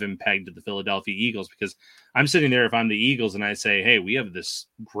I have him pegged to the Philadelphia Eagles because I'm sitting there if I'm the Eagles and I say, hey, we have this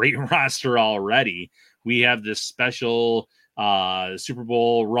great roster already. We have this special Super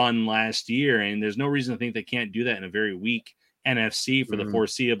Bowl run last year, and there's no reason to think they can't do that in a very weak NFC for the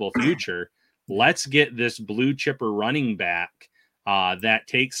foreseeable future. Let's get this blue chipper running back that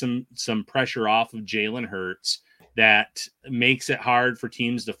takes some pressure off of Jalen Hurts, that makes it hard for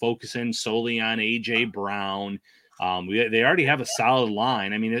teams to focus in solely on AJ Brown. They already have a solid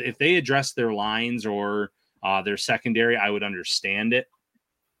line. I mean, if they address their lines or their secondary, I would understand it.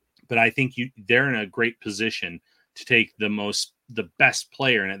 But I think they're in a great position to take the best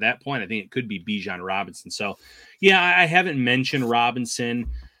player. And at that point, I think it could be Bijan Robinson. So, yeah, I haven't mentioned Robinson,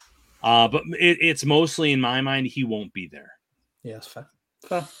 but it's mostly in my mind, he won't be there. Yeah, that's fair.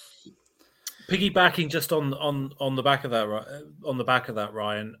 Piggybacking just on the back of that,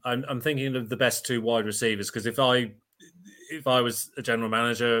 Ryan, I'm thinking of the best 2 wide receivers, because if I was a general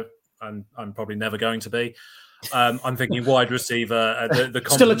manager, and I'm probably never going to be, I'm thinking wide receiver. The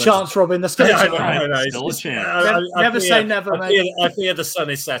still a chance, Robin. There's still a chance. Still a chance. Never say never, mate. I fear the sun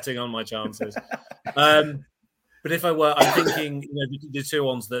is setting on my chances. But if I were, I'm thinking, the 2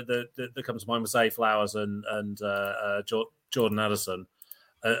 ones that come to mind were Zay Flowers and Jordan Addison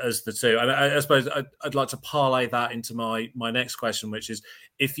as the 2. And I suppose I'd like to parlay that into my next question, which is,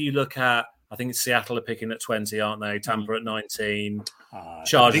 if you look at, I think it's Seattle are picking at 20, aren't they? Tampa at 19,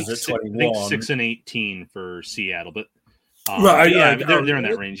 Chargers at 21. I think 6 and 18 for Seattle, but right, yeah, they're in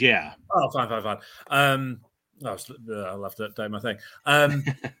that range, yeah. Oh, fine. I'll have to update my thing.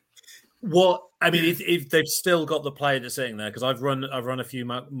 What I mean, if they've still got the player that's sitting there, because I've run a few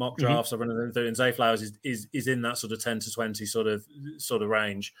mock drafts, I've run them through, and Zay Flowers is in that sort of 10 to 20 sort of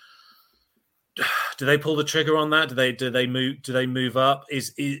range. Do they pull the trigger on that? Do they move up?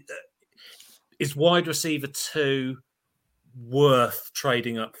 Is wide receiver 2 worth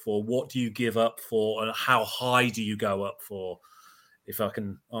trading up for? What do you give up for, and how high do you go up for? If I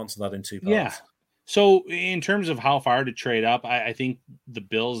can answer that in 2 parts. Yeah. So in terms of how far to trade up, I think the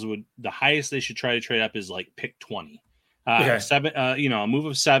Bills the highest they should try to trade up is like pick 20. Okay. 7, a move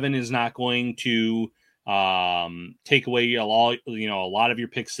of 7 is not going to take away a lot of your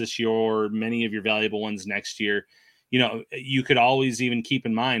picks this year or many of your valuable ones next year. You could always even keep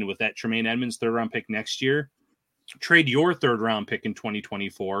in mind with that Tremaine Edmonds 3rd round pick next year, trade your 3rd round pick in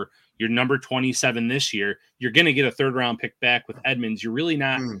 2024, your number 27 this year. You're going to get a 3rd round pick back with Edmonds. You're really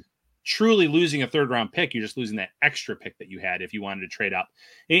not truly losing a 3rd round pick. You're just losing that extra pick that you had if you wanted to trade up.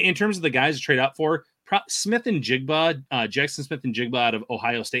 In terms of the guys to trade up for, Smith and Jigba, Jackson Smith and Jigba out of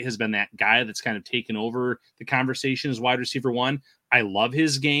Ohio State has been that guy that's kind of taken over the conversation as wide receiver 1. I love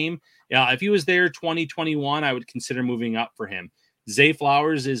his game. If he was there 2021, I would consider moving up for him. Zay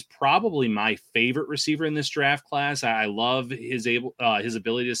Flowers is probably my favorite receiver in this draft class. I love his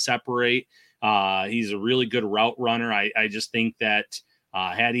ability to separate. He's a really good route runner. I just think that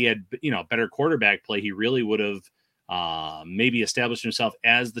had he had better quarterback play, he really would have maybe established himself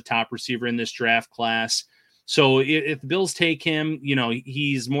as the top receiver in this draft class. So if the Bills take him,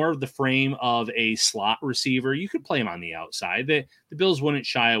 he's more of the frame of a slot receiver. You could play him on the outside. The Bills wouldn't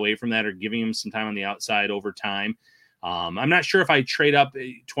shy away from that or giving him some time on the outside over time. I'm not sure if I trade up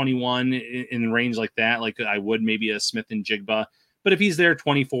 21 in range like that, like I would maybe a Smith and Jigba. But if he's there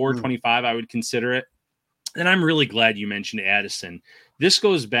 24, 25, I would consider it. And I'm really glad you mentioned Addison. This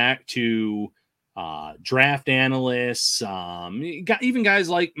goes back to draft analysts, even guys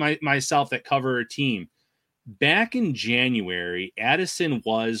like myself that cover a team. Back in January, Addison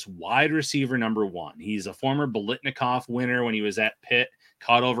was wide receiver number 1. He's a former Biletnikoff winner when he was at Pitt,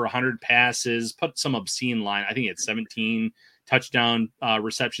 caught over 100 passes, put some obscene line. I think he had 17 touchdown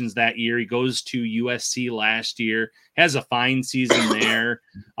receptions that year. He goes to USC last year, has a fine season there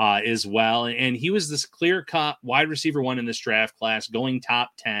as well. And he was this clear-cut wide receiver 1 in this draft class, going top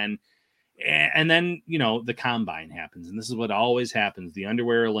 10. And then, the combine happens. And this is what always happens, the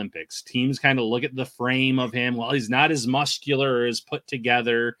Underwear Olympics. Teams kind of look at the frame of him. Well, he's not as muscular or as put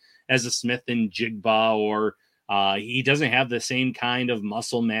together as a Smith and Jigba, or he doesn't have the same kind of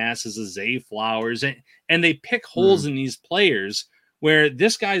muscle mass as a Zay Flowers. And they pick holes in these players where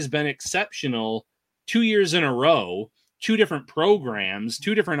this guy's been exceptional 2 years in a row, 2 different programs,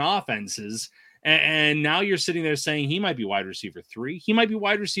 2 different offenses. And now you're sitting there saying he might be wide receiver 3. He might be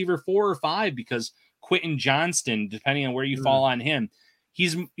wide receiver 4 or 5 because Quentin Johnston, depending on where you fall on him,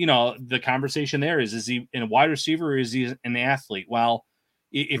 he's, the conversation there is he a wide receiver or is he an athlete? Well,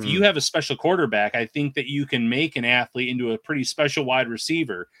 if you have a special quarterback, I think that you can make an athlete into a pretty special wide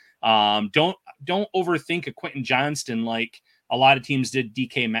receiver. Don't overthink a Quentin Johnston like a lot of teams did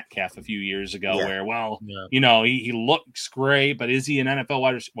DK Metcalf a few years ago, where, he looks great, but is he an NFL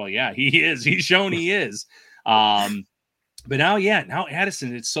wide receiver? Well, yeah, he is. He's shown he is. But now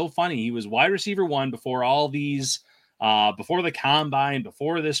Addison, it's so funny. He was wide receiver 1 before all these, before the combine,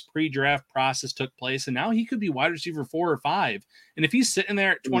 before this pre-draft process took place. And now he could be wide receiver 4 or 5. And if he's sitting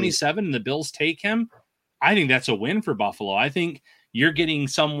there at 27 and the Bills take him, I think that's a win for Buffalo. I think you're getting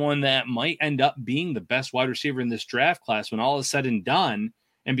someone that might end up being the best wide receiver in this draft class when all is said and done.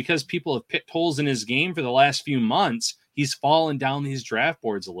 And because people have picked holes in his game for the last few months, he's fallen down these draft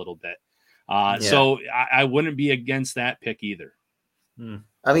boards a little bit. So I wouldn't be against that pick either.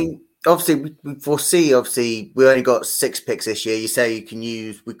 I mean, obviously, we foresee, we only got 6 picks this year. You say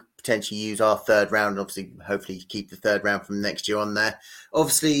we could potentially use our 3rd round. Obviously, hopefully keep the 3rd round from next year on there.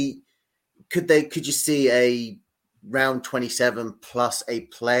 Obviously, could you see a round 27 plus a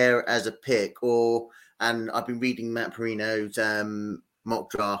player as a pick, and I've been reading Matt Perino's mock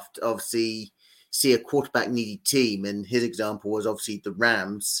draft, obviously see a quarterback needy team, and his example was obviously the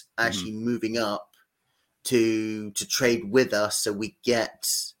Rams actually moving up to trade with us, so we get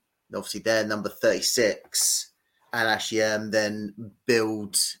obviously their number 36 and actually then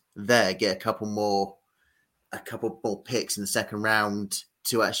build there, get a couple more picks in the 2nd round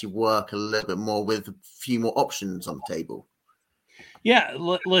to actually work a little bit more with a few more options on the table. Yeah,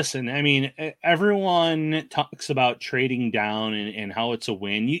 listen, I mean, everyone talks about trading down and how it's a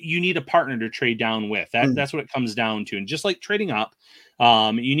win. You need a partner to trade down with. That's what it comes down to. And just like trading up,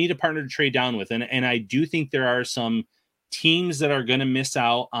 you need a partner to trade down with. And I do think there are some teams that are going to miss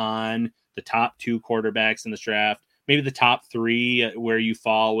out on the top 2 quarterbacks in this draft. Maybe the top 3 where you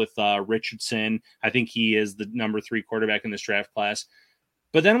fall with Richardson. I think he is the number 3 quarterback in this draft class.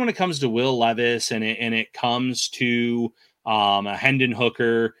 But then when it comes to Will Levis and it comes to Hendon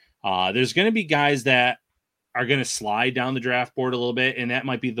Hooker, there's going to be guys that are going to slide down the draft board a little bit, and that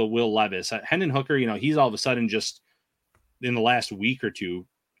might be the Will Levis. Hendon Hooker, he's all of a sudden just in the last week or 2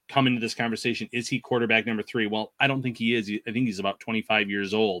 come into this conversation. Is he quarterback number 3? Well, I don't think he is. I think he's about 25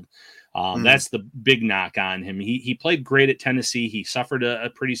 years old. That's the big knock on him. He played great at Tennessee. He suffered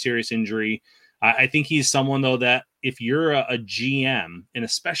a pretty serious injury. I think he's someone, though, that if you're a GM, and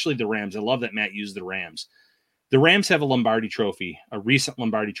especially the Rams, I love that Matt used the Rams. The Rams have a Lombardi trophy, a recent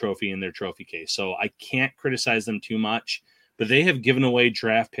Lombardi trophy in their trophy case. So I can't criticize them too much, but they have given away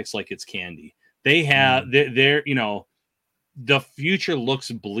draft picks like it's candy. They have, they're, the future looks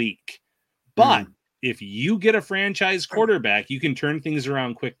bleak, but if you get a franchise quarterback, you can turn things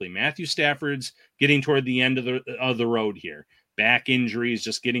around quickly. Matthew Stafford's getting toward the end of the road here. Back injuries,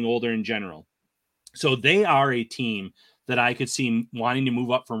 just getting older in general. So they are a team that I could see wanting to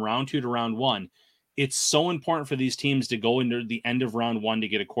move up from round 2 to round 1. It's so important for these teams to go into the end of round 1 to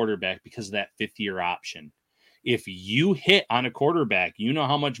get a quarterback because of that 5th-year option. If you hit on a quarterback, you know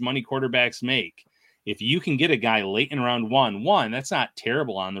how much money quarterbacks make. If you can get a guy late in round 1, that's not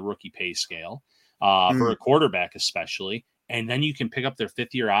terrible on the rookie pay scale for a quarterback especially. And then you can pick up their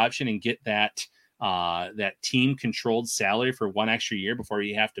 5th-year option and get that team-controlled salary for 1 extra year before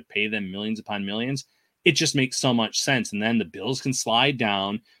you have to pay them millions upon millions. It just makes so much sense. And then the Bills can slide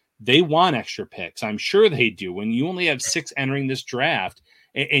down. They want extra picks. I'm sure they do. When you only have 6 entering this draft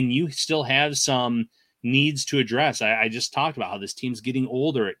and you still have some needs to address, I just talked about how this team's getting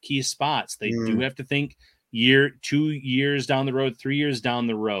older at key spots. They do have to think 2 years down the road, 3 years down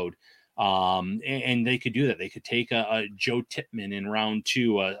the road. And they could do that. They could take a Joe Tippmann in round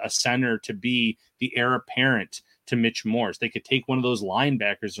 2, a center to be the heir apparent to Mitch Morse. They could take one of those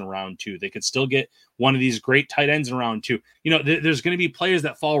linebackers in round 2. They could still get one of these great tight ends in round 2. There's going to be players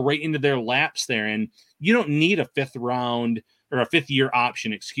that fall right into their laps there, and you don't need a 5th round or a 5th-year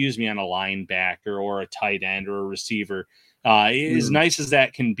option, on a linebacker or a tight end or a receiver. As nice as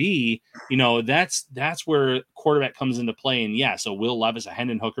that can be, that's where quarterback comes into play. And so Will Levis, a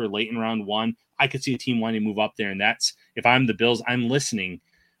Hendon Hooker late in round 1, I could see a team wanting to move up there. And that's, if I'm the Bills, I'm listening.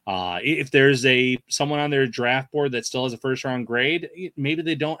 If there's someone on their draft board that still has a 1st-round grade, maybe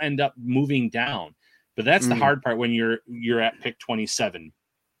they don't end up moving down. But that's the hard part when you're at pick 27.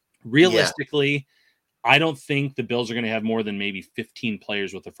 Realistically, I don't think the Bills are going to have more than maybe 15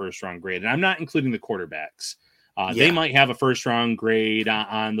 players with a 1st-round grade. And I'm not including the quarterbacks. They might have a 1st-round grade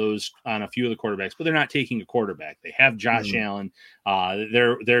on a few of the quarterbacks, but they're not taking a quarterback. They have Josh Allen.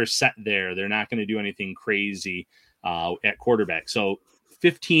 They're set there. They're not going to do anything crazy at quarterback. So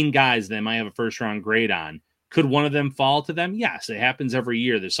 15 guys they might have a 1st-round grade on. Could one of them fall to them? Yes, it happens every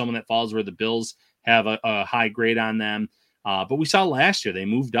year. There's someone that falls where the Bills have a high grade on them. But we saw last year they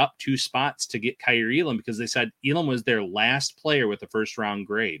moved up 2 spots to get Kyer Elam because they said Elam was their last player with a 1st-round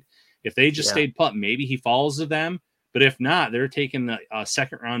grade. If they just stayed put, maybe he falls to them. But if not, they're taking a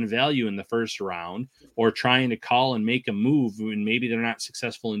 2nd-round value in the 1st round or trying to call and make a move, and maybe they're not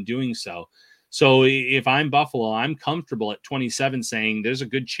successful in doing so. So if I'm Buffalo, I'm comfortable at 27 saying there's a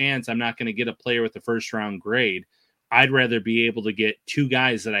good chance I'm not going to get a player with a 1st-round grade. I'd rather be able to get 2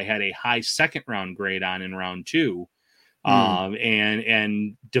 guys that I had a high 2nd-round grade on in round 2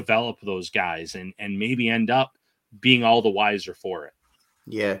 and develop those guys and maybe end up being all the wiser for it.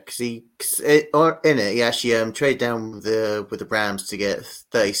 Yeah, because he actually traded down with the Rams to get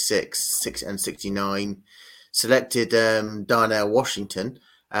 36, 6, and 69. Selected Darnell Washington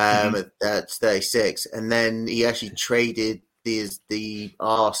at 36, and then he actually traded the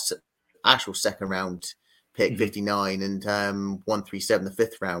actual 2nd round pick 59 and 137 the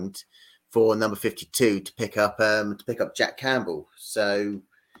 5th round for number 52 to pick up Jack Campbell. So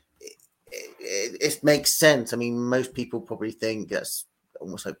it makes sense. I mean, most people probably think that's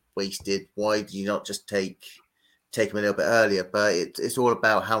almost like wasted. Why do you not just take him a little bit earlier? But it's all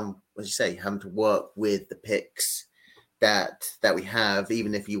about how, as you say, having to work with the picks that we have,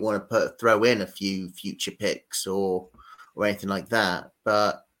 even if you want to throw in a few future picks or anything like that.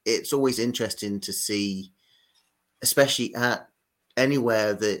 But it's always interesting to see, especially at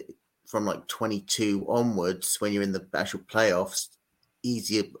anywhere that from like 22 onwards, when you're in the actual playoffs,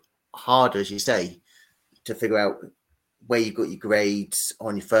 harder, as you say, to figure out where you've got your grades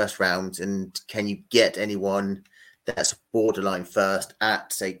on your 1st round, and can you get anyone that's borderline 1st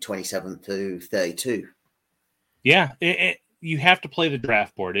at, say, 27 to 32? Yeah, you have to play the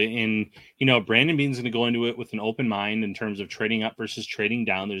draft board. And, Brandon Beane's going to go into it with an open mind in terms of trading up versus trading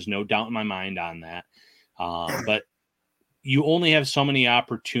down. There's no doubt in my mind on that. But you only have so many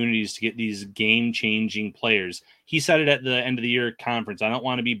opportunities to get these game-changing players. He said it at the end of the year conference. I don't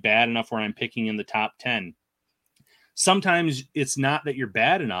want to be bad enough where I'm picking in the top 10. Sometimes it's not that you're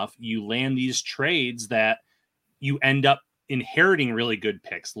bad enough. You land these trades that you end up inheriting really good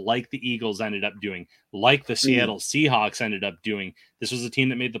picks, like the Eagles ended up doing, like the Seattle Seahawks ended up doing. This was a team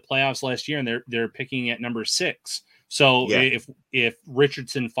that made the playoffs last year, and they're picking at number 6. So if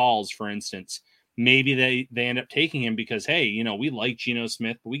Richardson falls, for instance, maybe they end up taking him because, hey, you know, we like Geno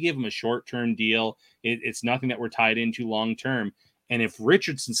Smith, but we give him a short-term deal. It's nothing that we're tied into long-term. And if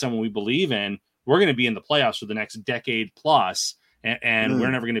Richardson's someone we believe in, we're going to be in the playoffs for the next decade plus, and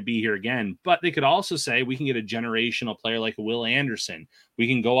we're never going to be here again. But they could also say we can get a generational player like Will Anderson. We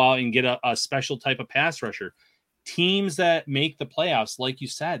can go out and get a special type of pass rusher. Teams that make the playoffs, like you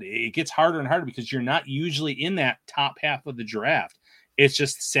said, it gets harder and harder because you're not usually in that top half of the draft. It's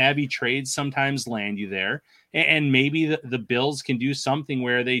just savvy trades sometimes land you there. And maybe the Bills can do something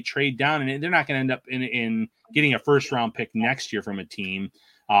where they trade down, and they're not going to end up in getting a first-round pick next year from a team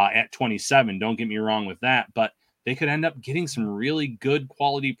at 27. Don't get me wrong with that. But they could end up getting some really good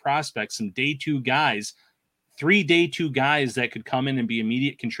quality prospects, some day 2 guys, 3 day 2 guys that could come in and be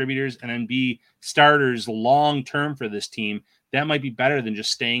immediate contributors and then be starters long-term for this team. That might be better than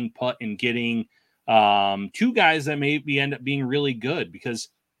just staying put and getting 2 guys that maybe end up being really good, because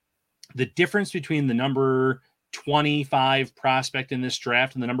the difference between the number 25 prospect in this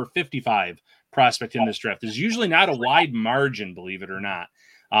draft and the number 55 prospect in this draft is usually not a wide margin, believe it or not.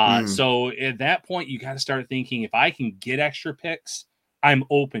 So at that point, you got to start thinking, if I can get extra picks, I'm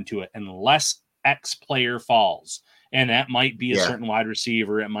open to it unless X player falls. And that might be a certain wide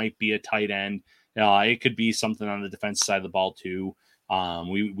receiver. It might be a tight end. It could be something on the defensive side of the ball too.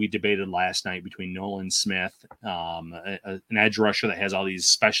 We debated last night between Nolan Smith, an edge rusher that has all these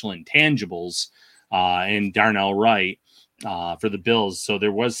special intangibles, and Darnell Wright for the Bills. So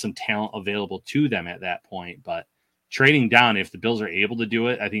there was some talent available to them at that point. But trading down, if the Bills are able to do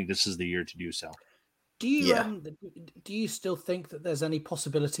it, I think this is the year to do so. Do you still think that there's any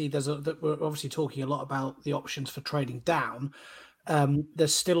possibility? That we're obviously talking a lot about the options for trading down.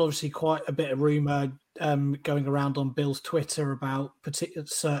 There's still obviously quite a bit of rumor going around on Bill's Twitter about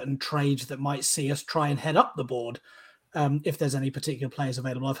certain trades that might see us try and head up the board. If there's any particular players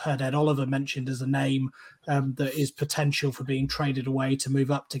available, I've heard Ed Oliver mentioned as a name that is potential for being traded away to move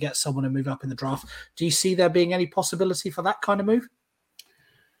up, to get someone to move up in the draft. Do you see there being any possibility for that kind of move?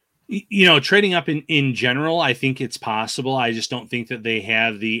 You know, trading up in general, I think it's possible. I just don't think that they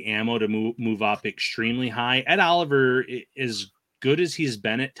have the ammo to move up extremely high. Ed Oliver, as good as he's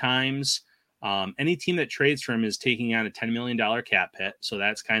been at times, any team that trades for him is taking on a $10 million cap hit. So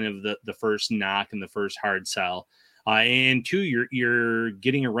that's kind of the first knock and the first hard sell. And 2, you're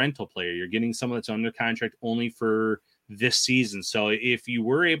getting a rental player. You're getting someone that's under contract only for this season. So if you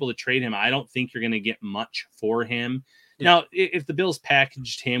were able to trade him, I don't think you're going to get much for him. Now, if the Bills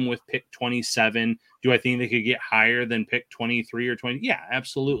packaged him with pick 27, do I think they could get higher than pick 23 or 20? Yeah,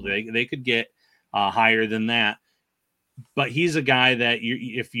 absolutely. They could get higher than that. But he's a guy that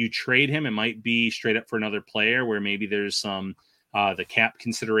if you trade him, it might be straight up for another player where maybe there's some the cap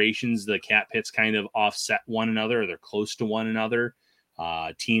considerations, the cap hits kind of offset one another, or they're close to one another.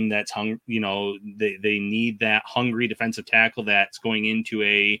 Team that's hungry, they need that hungry defensive tackle that's going into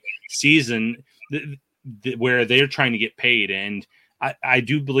a season where they're trying to get paid. And I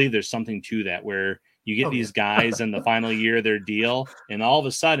do believe there's something to that, where you get these guys in the final year of their deal, and all of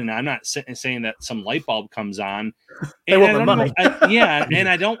a sudden, I'm not saying that some light bulb comes on. They want the money. And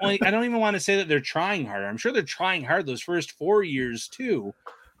I don't even want to say that they're trying harder. I'm sure they're trying hard those first 4 years too.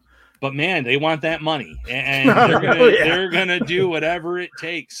 But man, they want that money, and they're gonna do whatever it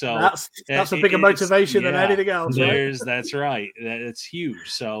takes. So that's a bigger motivation than anything else. Right? That's right. That's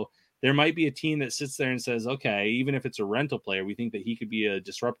huge. So there might be a team that sits there and says, okay, even if it's a rental player, we think that he could be a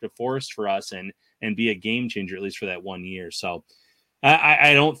disruptive force for us and be a game changer, at least for that 1 year. So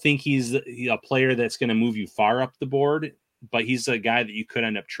I don't think he's a player that's going to move you far up the board, but he's a guy that you could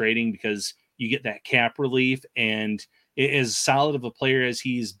end up trading because you get that cap relief. And as solid of a player as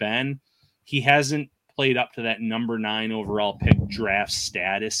he's been, he hasn't played up to that number 9 overall pick draft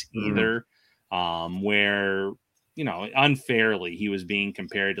status either, where, unfairly he was being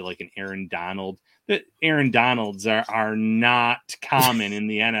compared to like an Aaron Donald. Aaron Donalds are not common in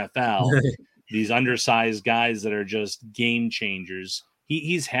the NFL. These undersized guys that are just game changers.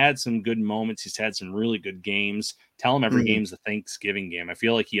 He's had some good moments. He's had some really good games. Tell him every game's a Thanksgiving game. I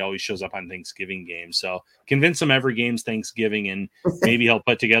feel like he always shows up on Thanksgiving games. So convince him every game's Thanksgiving, and maybe he'll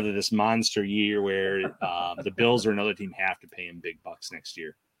put together this monster year where the Bills or another team have to pay him big bucks next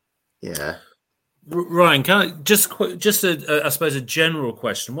year. Yeah. Ryan, can I just I suppose a general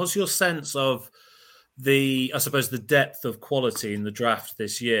question? What's your sense of the depth of quality in the draft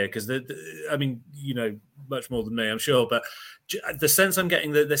this year? Because much more than me, I'm sure, but the sense I'm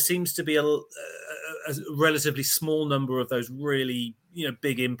getting that there seems to be a relatively small number of those really,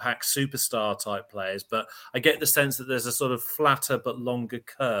 big impact superstar type players. But I get the sense that there's a sort of flatter but longer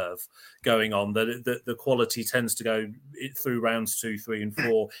curve going on, that the quality tends to go through rounds 2, 3, and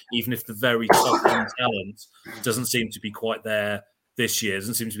 4, even if the very top end talent doesn't seem to be quite there this year.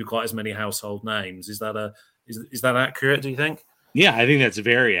 Doesn't seem to be quite as many household names. Is that accurate, do you think? Yeah, I think that's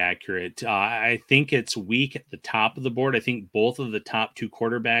very accurate. I think it's weak at the top of the board. I think both of the top 2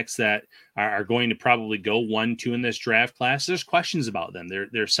 quarterbacks that are going to probably go 1, 2 in this draft class, there's questions about them,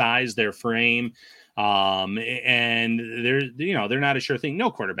 their size, their frame, and they're not a sure thing. No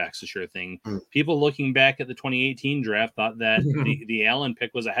quarterback's a sure thing. People looking back at the 2018 draft thought that the Allen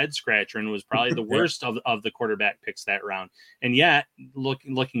pick was a head scratcher and was probably the worst of the quarterback picks that round. And yet,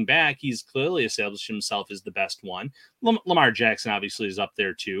 looking back, he's clearly established himself as the best one. Lamar Jackson obviously is up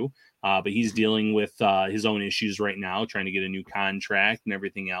there too, but he's dealing with his own issues right now, trying to get a new contract and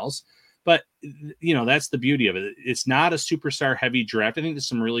everything else. But, that's the beauty of it. It's not a superstar heavy draft. I think there's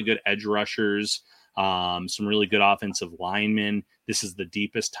some really good edge rushers, some really good offensive linemen. This is the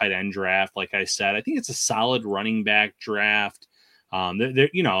deepest tight end draft. Like I said, I think it's a solid running back draft. I'm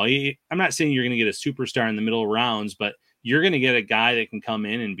not saying you're going to get a superstar in the middle rounds, but you're going to get a guy that can come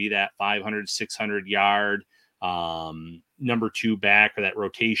in and be that 500, 600 yard number 2 back, or that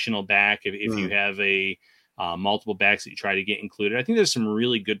rotational back. If you have a multiple backs that you try to get included, I think there's some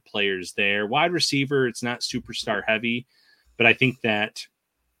really good players there. Wide receiver, it's not superstar heavy, but I think that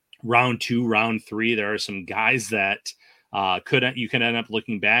round 2, round 3, there are some guys that you can end up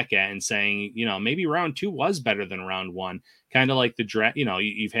looking back at and saying, maybe round 2 was better than round 1. Kind of like the draft,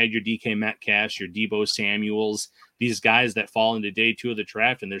 you've had your DK Metcalfs, your Deebo Samuels, these guys that fall into day 2 of the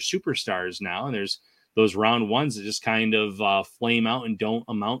draft, and they're superstars now. And there's those round 1s that just kind of flame out and don't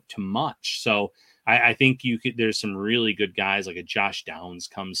amount to much. So I think there's some really good guys, like a Josh Downs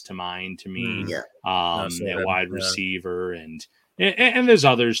comes to mind to me, that wide receiver, and there's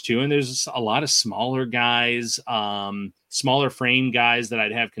others too. And there's a lot of smaller guys, smaller frame guys that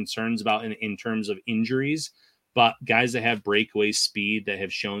I'd have concerns about in terms of injuries, but guys that have breakaway speed, that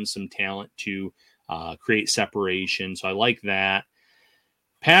have shown some talent to create separation. So I like that.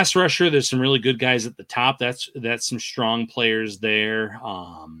 Pass rusher, there's some really good guys at the top. That's some strong players there.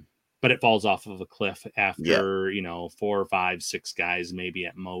 But it falls off of a cliff after, 4, 5, 6 guys, maybe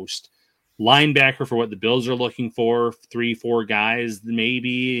at most. Linebacker, for what the Bills are looking for, 3, 4 guys,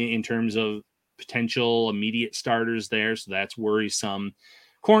 maybe, in terms of potential immediate starters there. So that's worrisome.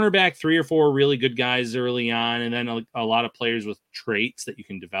 Cornerback, 3 or 4 really good guys early on, and then a lot of players with traits that you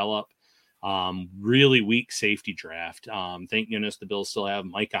can develop. Really weak safety draft. Thank goodness the Bills still have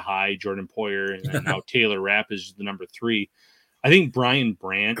Micah Hyde, Jordan Poyer, and then now Taylor Rapp is the number 3. I think Brian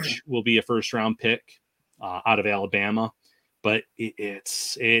Branch will be a first-round pick out of Alabama, but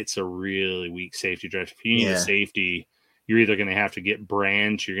it's a really weak safety draft. If you need a safety, you're either going to have to get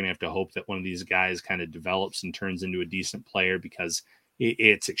Branch, you're going to have to hope that one of these guys kind of develops and turns into a decent player, because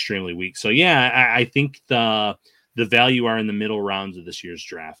it's extremely weak. So, I think the value are in the middle rounds of this year's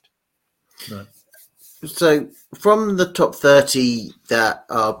draft. Right. So, from the top 30 that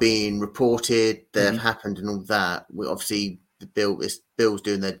are being reported, that have happened and all that, obviously the Bills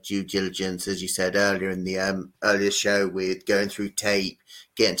doing their due diligence, as you said earlier in the earlier show, with going through tape,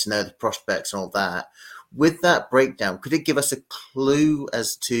 getting to know the prospects and all that. With that breakdown, could it give us a clue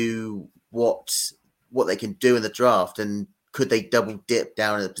as to what they can do in the draft, and could they double dip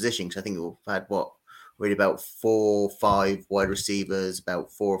down in the position? Because I think we've had really about 4 or 5 wide receivers,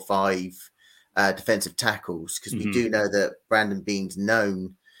 about 4 or 5 defensive tackles, because we do know that Brandon Beane's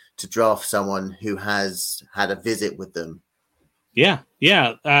known to draft someone who has had a visit with them.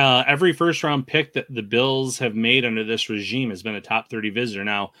 Every first round pick that the Bills have made under this regime has been a top 30 visitor.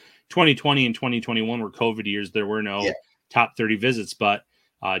 Now, 2020 and 2021 were COVID years. There were no top 30 visits, but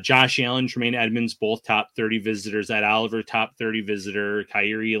Josh Allen, Tremaine Edmonds, both top 30 visitors. Ed Oliver, top 30 visitor.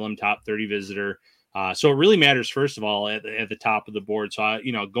 Kaiir Elam, top 30 visitor. So it really matters, first of all, at the top of the board. So,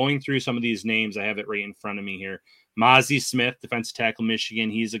 going through some of these names, I have it right in front of me here. Mozzie Smith, defensive tackle, Michigan.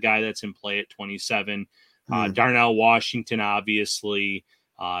 He's a guy that's in play at 27. Darnell Washington, obviously.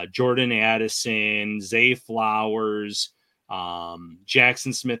 Jordan Addison, Zay Flowers,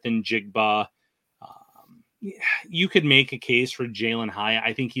 Jackson Smith and Jigba. You could make a case for Jalen Hyatt.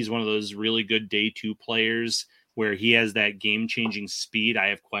 I think he's one of those really good day 2 players where he has that game-changing speed. I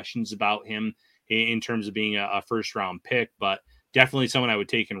have questions about him in terms of being a first-round pick, but definitely someone I would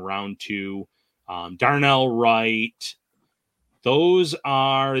take in round 2. Darnell Wright. Those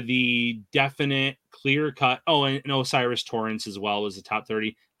are the definite clear-cut. Oh, and Osiris Torrance as well was the top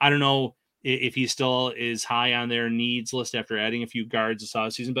 30. I don't know if he still is high on their needs list after adding a few guards this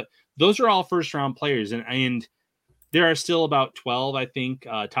offseason, but those are all first round players. And there are still about 12, I think,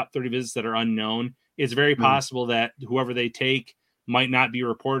 top 30 visits that are unknown. It's very possible that whoever they take might not be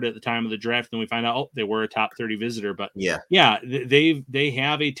reported at the time of the draft. And we find out, they were a top 30 visitor. But they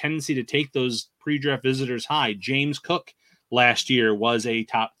have a tendency to take those pre-draft visitors high. James Cook last year was a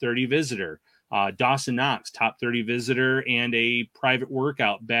top 30 visitor. Dawson Knox, top 30 visitor and a private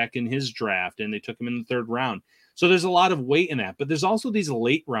workout back in his draft. And they took him in the third round. So there's a lot of weight in that. But there's also these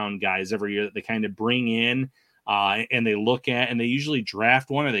late round guys every year that they kind of bring in and they look at, and they usually draft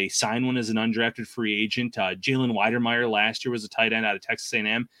one or they sign one as an undrafted free agent. Jalen Weidermeyer last year was a tight end out of Texas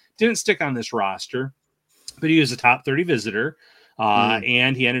A&M. Didn't stick on this roster, but he was a top 30 visitor.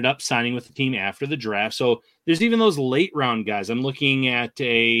 And he ended up signing with the team after the draft. So there's even those late round guys. I'm looking at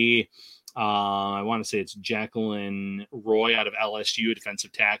I want to say it's Jacqueline Roy out of LSU, a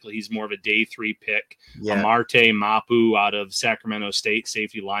defensive tackle. He's more of a day 3 pick. Amarte Mapu out of Sacramento State,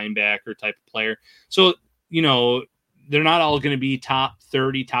 safety linebacker type of player. So, they're not all going to be top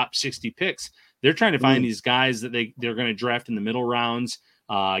 30, top 60 picks. They're trying to find these guys that they're going to draft in the middle rounds,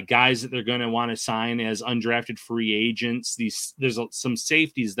 guys that they're going to want to sign as undrafted free agents. There's some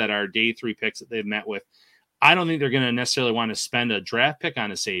safeties that are day 3 picks that they've met with. I don't think they're going to necessarily want to spend a draft pick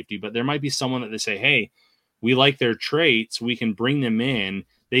on a safety, but there might be someone that they say, hey, we like their traits. We can bring them in.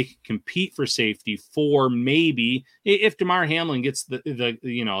 They can compete for safety for maybe if DeMar Hamlin gets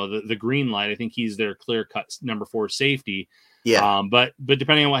the green light. I think he's their clear cut number 4 safety. But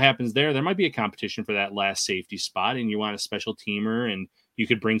depending on what happens there might be a competition for that last safety spot, and you want a special teamer, and you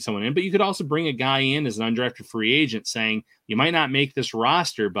could bring someone in, but you could also bring a guy in as an undrafted free agent saying, you might not make this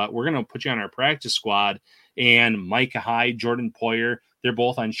roster, but we're going to put you on our practice squad. And Micah Hyde, Jordan Poyer, they're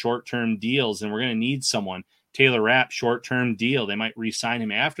both on short-term deals, and we're going to need someone. Taylor Rapp, short-term deal. They might re-sign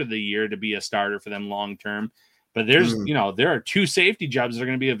him after the year to be a starter for them long-term. But there's, there are 2 safety jobs that are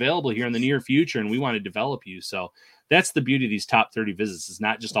going to be available here in the near future, and we want to develop you. So that's the beauty of these top 30 visits. It's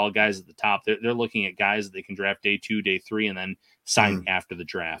not just all guys at the top. They're looking at guys that they can draft day 2, day 3, and then sign after the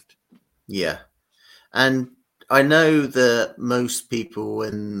draft. Yeah. And I know that most people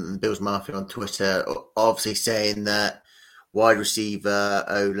in Bills Mafia on Twitter are obviously saying that wide receiver,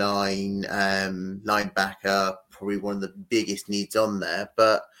 O-line, linebacker, probably one of the biggest needs on there.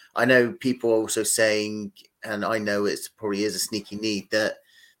 But I know people are also saying, and I know it probably is a sneaky need, that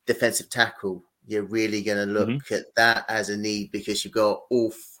defensive tackle, you're really going to look at that as a need because you've got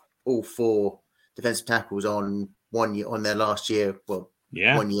all 4 defensive tackles on 1 year on their last year. 1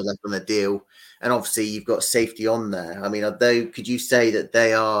 year left on the deal. And obviously you've got safety on there. I mean, could you say that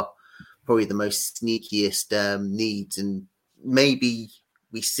they are probably the most sneakiest needs, and maybe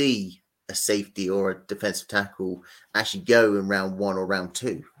we see a safety or a defensive tackle actually go in round 1 or round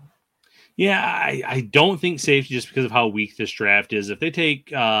 2? Yeah, I don't think safety, just because of how weak this draft is. If they take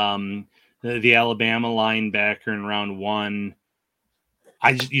the Alabama linebacker in round 1,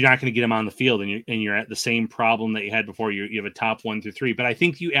 you're not going to get him on the field, and you're at the same problem that you had before. You have a top 1 through 3, but I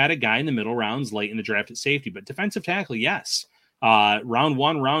think you add a guy in the middle rounds late in the draft at safety. But defensive tackle, yes, round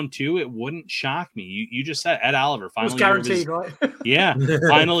 1, round 2, it wouldn't shock me. You just said Ed Oliver, final year of his, right?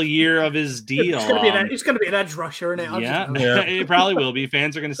 Final year of his deal. It's going to be an edge rusher, isn't it? It probably will be.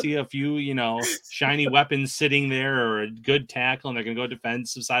 Fans are going to see a few, shiny weapons sitting there, or a good tackle, and they're going to go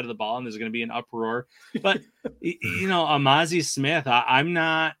defensive side of the ball, and there's going to be an uproar. But Amazi Smith, I'm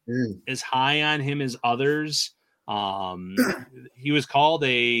not as high on him as others. He was called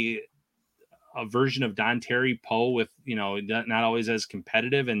a version of Don Terry Poe with, not always as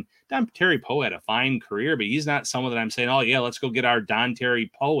competitive. And Don Terry Poe had a fine career, but he's not someone that I'm saying, oh yeah, let's go get our Don Terry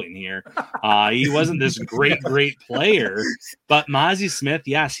Poe in here. He wasn't this great player, but Mazi Smith,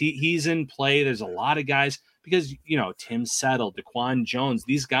 yes, he's in play. There's a lot of guys because, Tim Settle, Daquan Jones,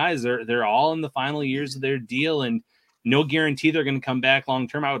 these guys they're all in the final years of their deal, and no guarantee they're going to come back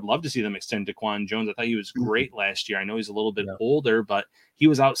long-term. I would love to see them extend Daquan Jones. I thought he was great last year. I know he's a little bit older, but he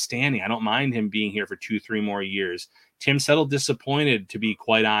was outstanding. I don't mind him being here for 2-3 more years. Tim Settle disappointed, to be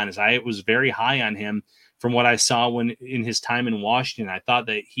quite honest. I was very high on him from what I saw when in his time in Washington. I thought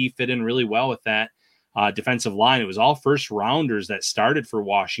that he fit in really well with that defensive line. It was all first rounders that started for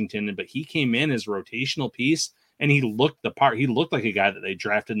Washington, but he came in as a rotational piece, and he looked the part. He looked like a guy that they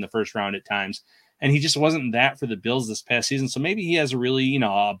drafted in the first round at times. And he just wasn't that for the Bills this past season. So maybe he has a really,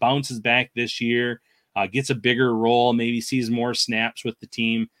 bounces back this year, gets a bigger role, maybe sees more snaps with the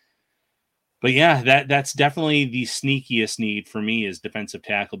team. But yeah, that's definitely the sneakiest need for me is defensive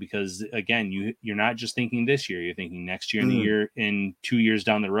tackle, because again, you're not just thinking this year, you're thinking next year and the year in 2 years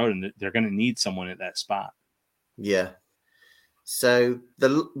down the road, and they're going to need someone at that spot. Yeah. So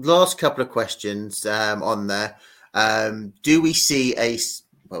the last couple of questions on there, do we see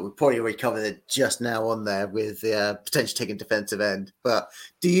well, we probably already covered it just now on there with the potential taking defensive end. But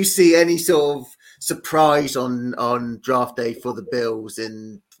do you see any sort of surprise on draft day for the Bills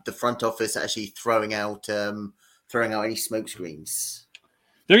in the front office actually throwing out any smoke screens?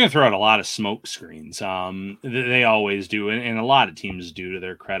 They're going to throw out a lot of smoke screens. They always do, and a lot of teams do, to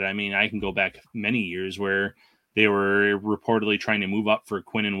their credit. I mean, I can go back many years where they were reportedly trying to move up for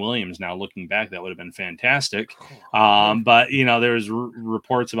Quinnen Williams. Now, looking back, that would have been fantastic. But, there was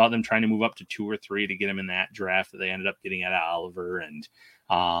reports about them trying to move up to 2 or 3 to get him in that draft that they ended up getting at Oliver. And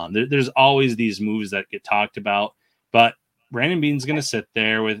there's always these moves that get talked about. But Brandon Beane's going to sit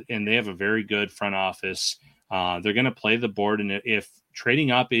there and they have a very good front office. They're going to play the board. And if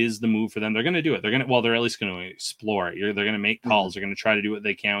trading up is the move for them, they're going to do it. They're at least going to explore it. They're going to make calls. They're going to try to do what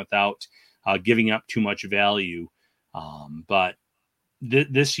they can without giving up too much value. But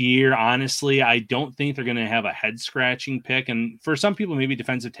this year, honestly, I don't think they're going to have a head-scratching pick. And for some people, maybe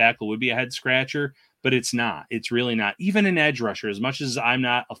defensive tackle would be a head-scratcher, but it's not. It's really not. Even an edge rusher, as much as I'm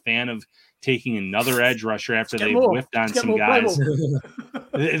not a fan of taking another edge rusher after they've whiffed on some guys,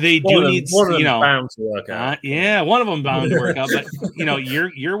 they do need, bound to work out. One of them bound to work out. But,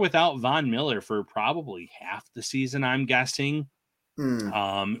 you're without Von Miller for probably half the season, I'm guessing.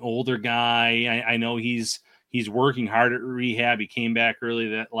 Older guy. I know he's working hard at rehab. He came back early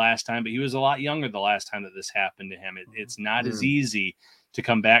that last time, but he was a lot younger the last time that this happened to him. It's not as easy to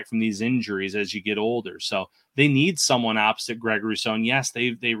come back from these injuries as you get older. So they need someone opposite Greg Rousseau. And yes,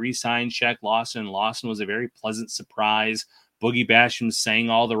 they re-signed Shaq Lawson. Lawson was a very pleasant surprise. Boogie Basham saying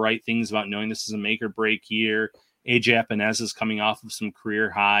all the right things about knowing this is a make or break year. AJ Epinez is coming off of some career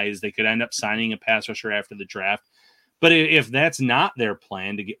highs. They could end up signing a pass rusher after the draft. But if that's not their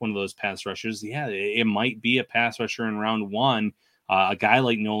plan to get one of those pass rushers, it might be a pass rusher in round 1, a guy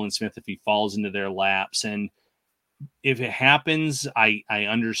like Nolan Smith if he falls into their laps. And if it happens, I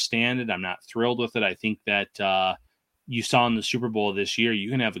understand it. I'm not thrilled with it. I think that you saw in the Super Bowl this year,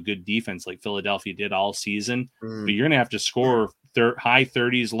 you can have a good defense like Philadelphia did all season, but you're going to have to score high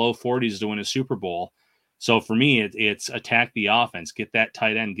 30s, low 40s to win a Super Bowl. So for me, it's attack the offense, get that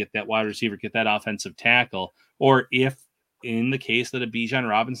tight end, get that wide receiver, get that offensive tackle. Or if in the case that a Bijan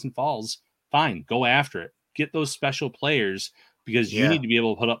Robinson falls, fine, go after it. Get those special players because you need to be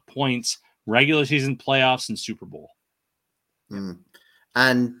able to put up points, regular season, playoffs, and Super Bowl.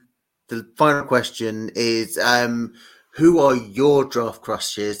 And the final question is, who are your draft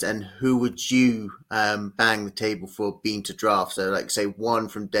crushes and who would you bang the table for being to draft? So like say one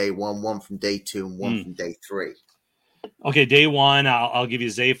from day 1, one from day 2, and one from day 3. Okay, day 1, I'll give you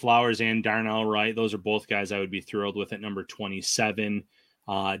Zay Flowers and Darnell Wright. Those are both guys I would be thrilled with at number 27.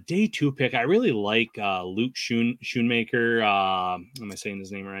 Day 2 pick, I really like Luke Schoonmaker. Am I saying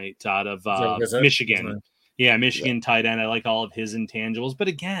his name right? Out of Michigan. Yeah, Michigan tight end. I like all of his intangibles. But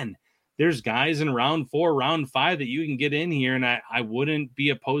again, there's guys in round 4, round 5 that you can get in here, and I wouldn't be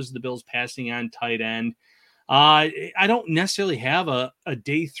opposed to the Bills passing on tight end. I don't necessarily have a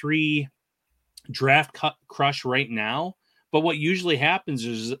day 3 draft crush right now, but what usually happens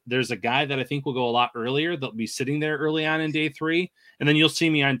is there's a guy that I think will go a lot earlier. They'll be sitting there early on in day 3, and then you'll see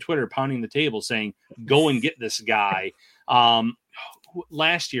me on Twitter pounding the table saying, go and get this guy.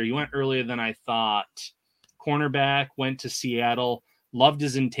 Last year, he went earlier than I thought. Cornerback, went to Seattle, loved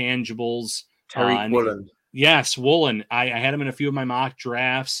his intangibles. Tariq Woolen. Yes, Woolen. I had him in a few of my mock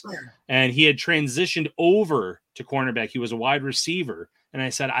drafts, and he had transitioned over to cornerback. He was a wide receiver. And I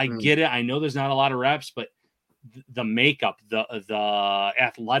said, I get it. I know there's not a lot of reps, but the makeup, the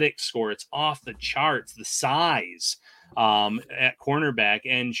athletic score, it's off the charts, the size at cornerback.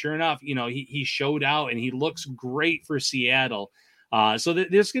 And sure enough, he showed out and he looks great for Seattle. So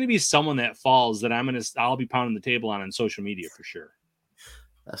there's going to be someone that falls that I'll be pounding the table on social media for sure.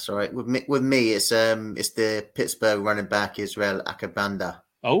 That's all right. With me, it's the Pittsburgh running back Israel Akabanda.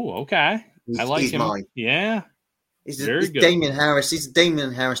 Oh, okay. I like him. Mine. Yeah. He's Damian Harris. He's a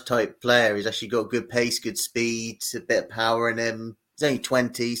Damian Harris type player. He's actually got good pace, good speed, a bit of power in him. He's only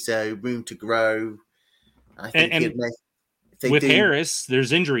 20, so room to grow. I think with Harris,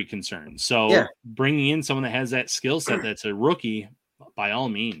 there's injury concerns. So bringing in someone that has that skill set that's a rookie, by all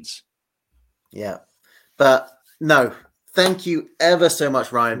means. Yeah. But no, thank you ever so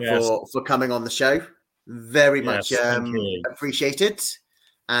much, Ryan, for coming on the show. Very much appreciated.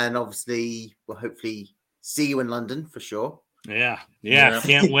 And obviously, we'll hopefully see you in London for sure. Yeah.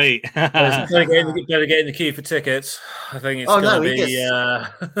 Can't wait. Better get in the queue for tickets. I think it's going to be.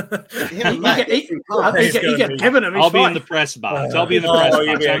 You get given them. I'll be in the press box. I'm in. I'm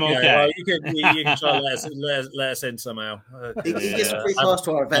okay. Well, you can try to let us in somehow. He gets a free pass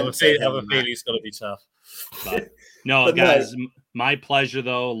to our event. I have a feeling it's going to be tough. But guys, my pleasure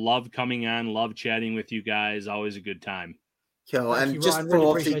though. Love coming on. Love chatting with you guys. Always a good time. Cool. And just for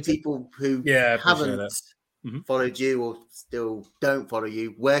obviously people who haven't followed you or still don't follow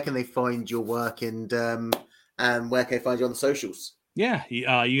you, where can they find your work and where can they find you on the socials? Yeah, you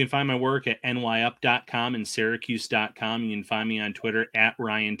can find my work at nyup.com and syracuse.com. You can find me on Twitter at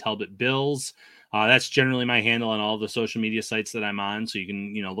Ryan Talbot Bills. That's generally my handle on all the social media sites that I'm on, so you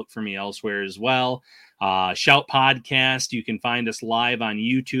can look for me elsewhere as well. Shout Podcast, you can find us live on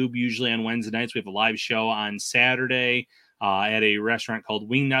YouTube, usually on Wednesday nights. We have a live show on Saturday at a restaurant called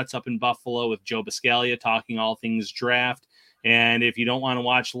Wingnuts up in Buffalo with Joe Biscaglia talking all things draft. And if you don't want to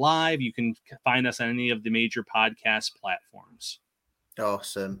watch live, you can find us on any of the major podcast platforms.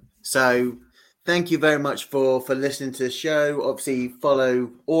 Awesome. So thank you very much for listening to the show. Obviously,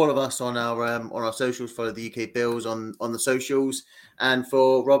 follow all of us on our socials. Follow the UK Bills on the socials. And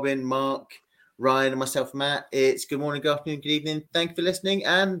for Robin, Mark, Ryan, and myself, Matt, it's good morning, good afternoon, good evening. Thank you for listening,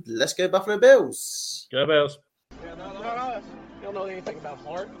 and let's go Buffalo Bills. Go Bills. Yeah, no. You don't know anything about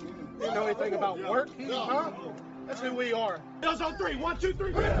heart. You don't know anything about work. Huh? That's who we are. Bills on 3. 1, 2,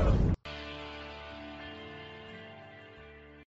 3.